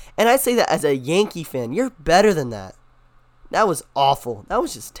that. And I say that as a Yankee fan. You're better than that. That was awful. That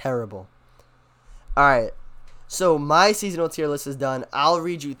was just terrible. Alright. So my seasonal tier list is done. I'll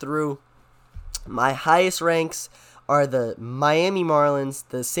read you through. My highest ranks are the Miami Marlins,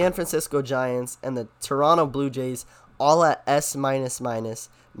 the San Francisco Giants, and the Toronto Blue Jays, all at S-. My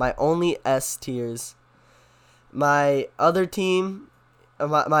only S tiers. My other team,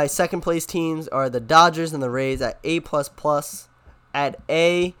 my second place teams are the Dodgers and the Rays at A++. At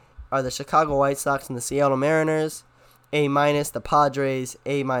A are the Chicago White Sox and the Seattle Mariners. A-, the Padres.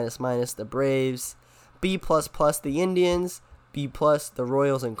 A-, the Braves. B++, the Indians. B+, the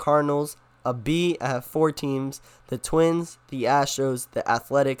Royals and Cardinals. A B, I have 4 teams. The Twins, the Astros, the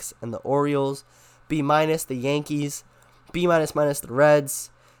Athletics, and the Orioles. B-, the Yankees. B-, the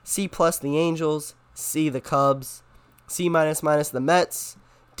Reds. C+, the Angels. C, the Cubs. C-, the Mets.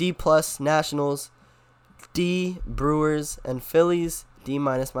 D+, Nationals. D, Brewers and Phillies. D-,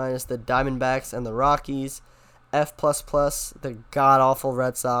 the Diamondbacks and the Rockies. F++, the god-awful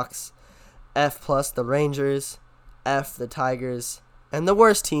Red Sox. F+, the Rangers. F, the Tigers. And the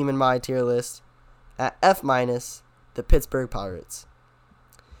worst team in my tier list, at F-, the Pittsburgh Pirates.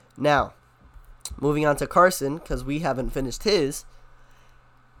 Now, moving on to Carson, because we haven't finished his,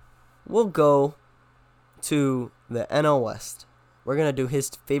 we'll go to the NL West. We're going to do his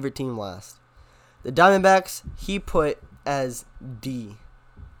favorite team last. The Diamondbacks, he put as D,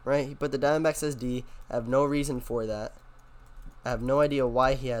 right? He put the Diamondbacks as D. I have no reason for that. I have no idea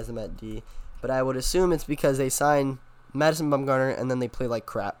why he has them at D, but I would assume it's because they signed Madison Bumgarner and then they play like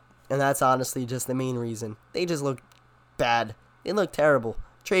crap. And that's honestly just the main reason. They just look bad. They look terrible.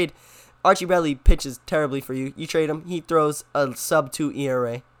 Trade Archie Bradley pitches terribly for you. You trade him. He throws a sub-2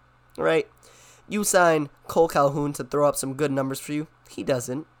 ERA, right? You sign Cole Calhoun to throw up some good numbers for you. He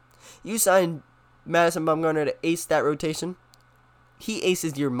doesn't. You sign Madison Bumgarner to ace that rotation. He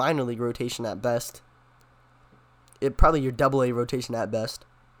aces your minor league rotation at best. Probably your AA rotation at best.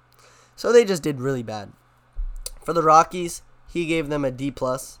 So they just did really bad. For the Rockies, he gave them a D+.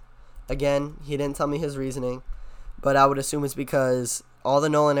 Again, he didn't tell me his reasoning, but I would assume it's because all the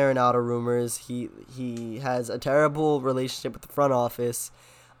Nolan Arenado rumors, he has a terrible relationship with the front office.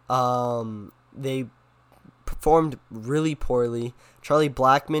 They performed really poorly. Charlie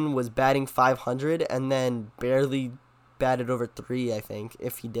Blackmon was batting .500 and then barely batted over 3, I think,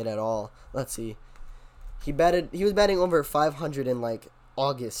 if he did at all. Let's see. He was batting over 500 in like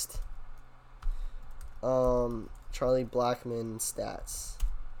August. Charlie Blackmon stats.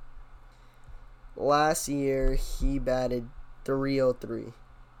 Last year he batted 303.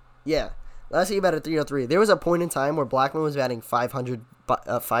 Yeah, last year he batted 303. There was a point in time where Blackmon was batting 500,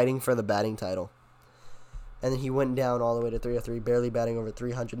 fighting for the batting title. And then he went down all the way to 303, barely batting over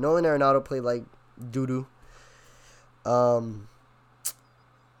 300. Nolan Arenado played like doo-doo.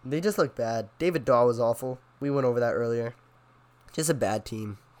 They just look bad. David Dahl was awful. We went over that earlier. Just a bad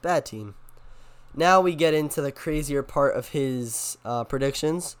team. Bad team. Now we get into the crazier part of his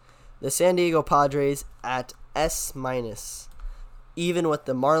predictions. The San Diego Padres at S-, even with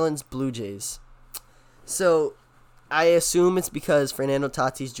the Marlins Blue Jays. So I assume it's because Fernando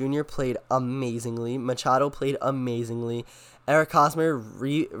Tatis Jr. played amazingly. Machado played amazingly. Eric Hosmer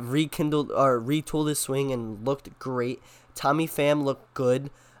rekindled or retooled his swing and looked great. Tommy Pham looked good.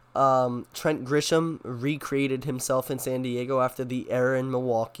 Trent Grisham recreated himself in San Diego after the error in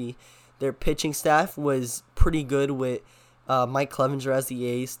Milwaukee. Their pitching staff was pretty good with Mike Clevenger as the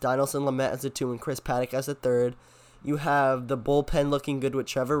ace, Dinelson Lamet as the 2, and Chris Paddock as the 3rd. You have the bullpen looking good with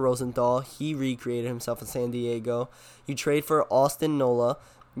Trevor Rosenthal. He recreated himself in San Diego. You trade for Austin Nola.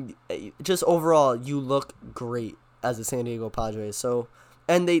 Just overall, you look great as the San Diego Padres. So,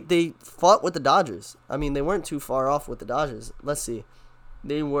 and they fought with the Dodgers. I mean, they weren't too far off with the Dodgers. Let's see.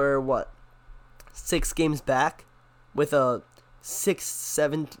 They were, 6 games back with a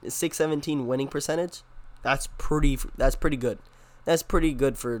 617 winning percentage? That's pretty good. That's pretty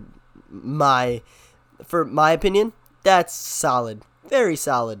good for my opinion. That's solid. Very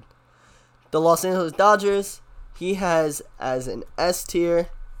solid. The Los Angeles Dodgers, he has as an S tier.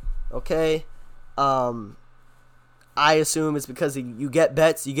 Okay. I assume it's because you get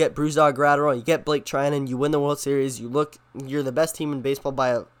Betts, you get Brusdar Graterol, you get Blake Trinan, you win the World Series, you're the best team in baseball by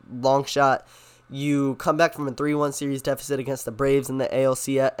a long shot. You come back from a 3-1 series deficit against the Braves in the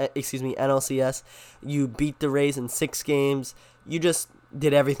NLCS. You beat the Rays in 6 games. You just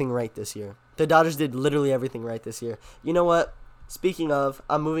did everything right this year. The Dodgers did literally everything right this year. You know what? Speaking of,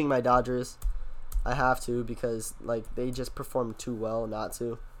 I'm moving my Dodgers. I have to because they just performed too well not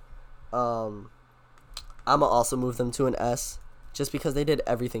to. I'm going to also move them to an S just because they did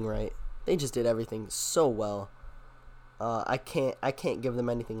everything right. They just did everything so well. I can't give them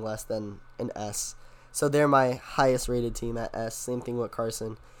anything less than an S. So they're my highest rated team at S. Same thing with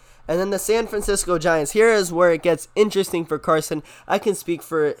Carson. And then the San Francisco Giants. Here is where it gets interesting for Carson. I can speak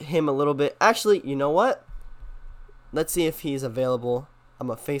for him a little bit. Actually, you know what? Let's see if he's available.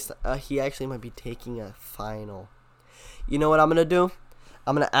 He actually might be taking a final. You know what I'm going to do?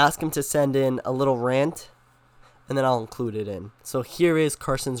 I'm going to ask him to send in a little rant, and then I'll include it in. So here is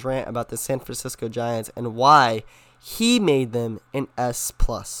Carson's rant about the San Francisco Giants and why he made them an S+.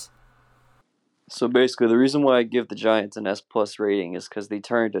 So basically, the reason why I give the Giants an S+ rating is because they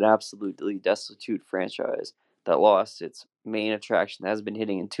turned an absolutely destitute franchise that lost its main attraction that has been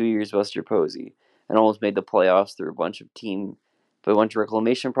hitting in 2 years, Buster Posey, and almost made the playoffs through a bunch of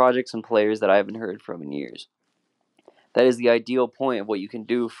reclamation projects and players that I haven't heard from in years. That is the ideal point of what you can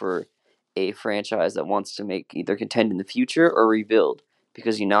do for a franchise that wants to make either contend in the future or rebuild,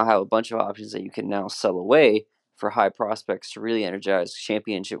 because you now have a bunch of options that you can now sell away for high prospects to really energize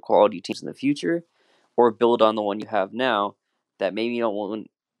championship quality teams in the future, or build on the one you have now that maybe you don't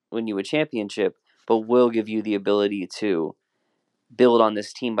win you a championship, but will give you the ability to build on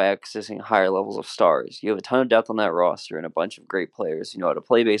this team by accessing higher levels of stars. You have a ton of depth on that roster and a bunch of great players who know how to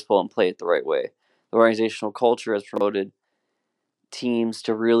play baseball and play it the right way. The organizational culture has promoted teams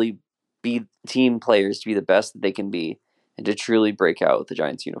to really be team players to be the best that they can be and to truly break out with the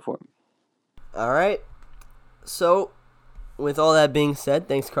Giants uniform. All right. So, with all that being said,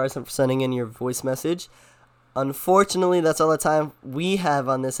 thanks, Carson, for sending in your voice message. Unfortunately, that's all the time we have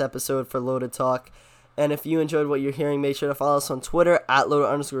on this episode for Loaded Talk. And if you enjoyed what you're hearing, make sure to follow us on Twitter at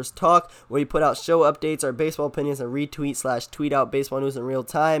 @Loader_talk, where we put out show updates, our baseball opinions, and retweet/tweet out baseball news in real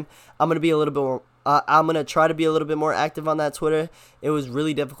time. I'm gonna try to be a little bit more active on that Twitter. It was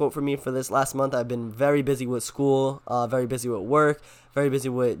really difficult for me for this last month. I've been very busy with school, very busy with work, very busy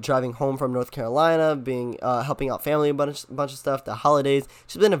with driving home from North Carolina, helping out family, a bunch of stuff, the holidays.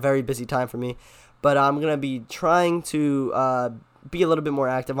 It's been a very busy time for me. But I'm going to be trying to be a little bit more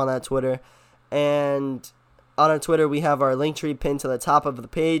active on that Twitter. And on our Twitter, we have our link tree pinned to the top of the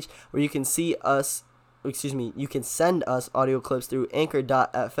page where you can send us audio clips through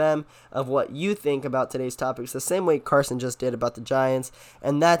anchor.fm of what you think about today's topics, the same way Carson just did about the Giants.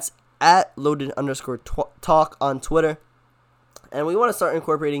 And that's at @loaded_talk on Twitter. And we want to start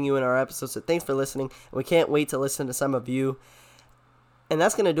incorporating you in our episodes, so thanks for listening. And we can't wait to listen to some of you. And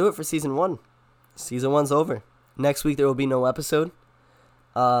that's going to do it for Season 1. Season 1's over. Next week there will be no episode.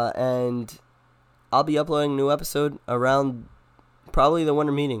 And I'll be uploading a new episode around probably the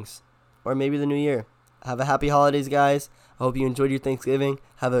winter meetings or maybe the new year. Have a happy holidays, guys. I hope you enjoyed your Thanksgiving.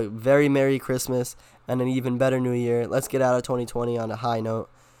 Have a very Merry Christmas and an even better New Year. Let's get out of 2020 on a high note.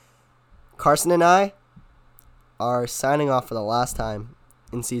 Carson and I are signing off for the last time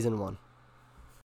in Season 1.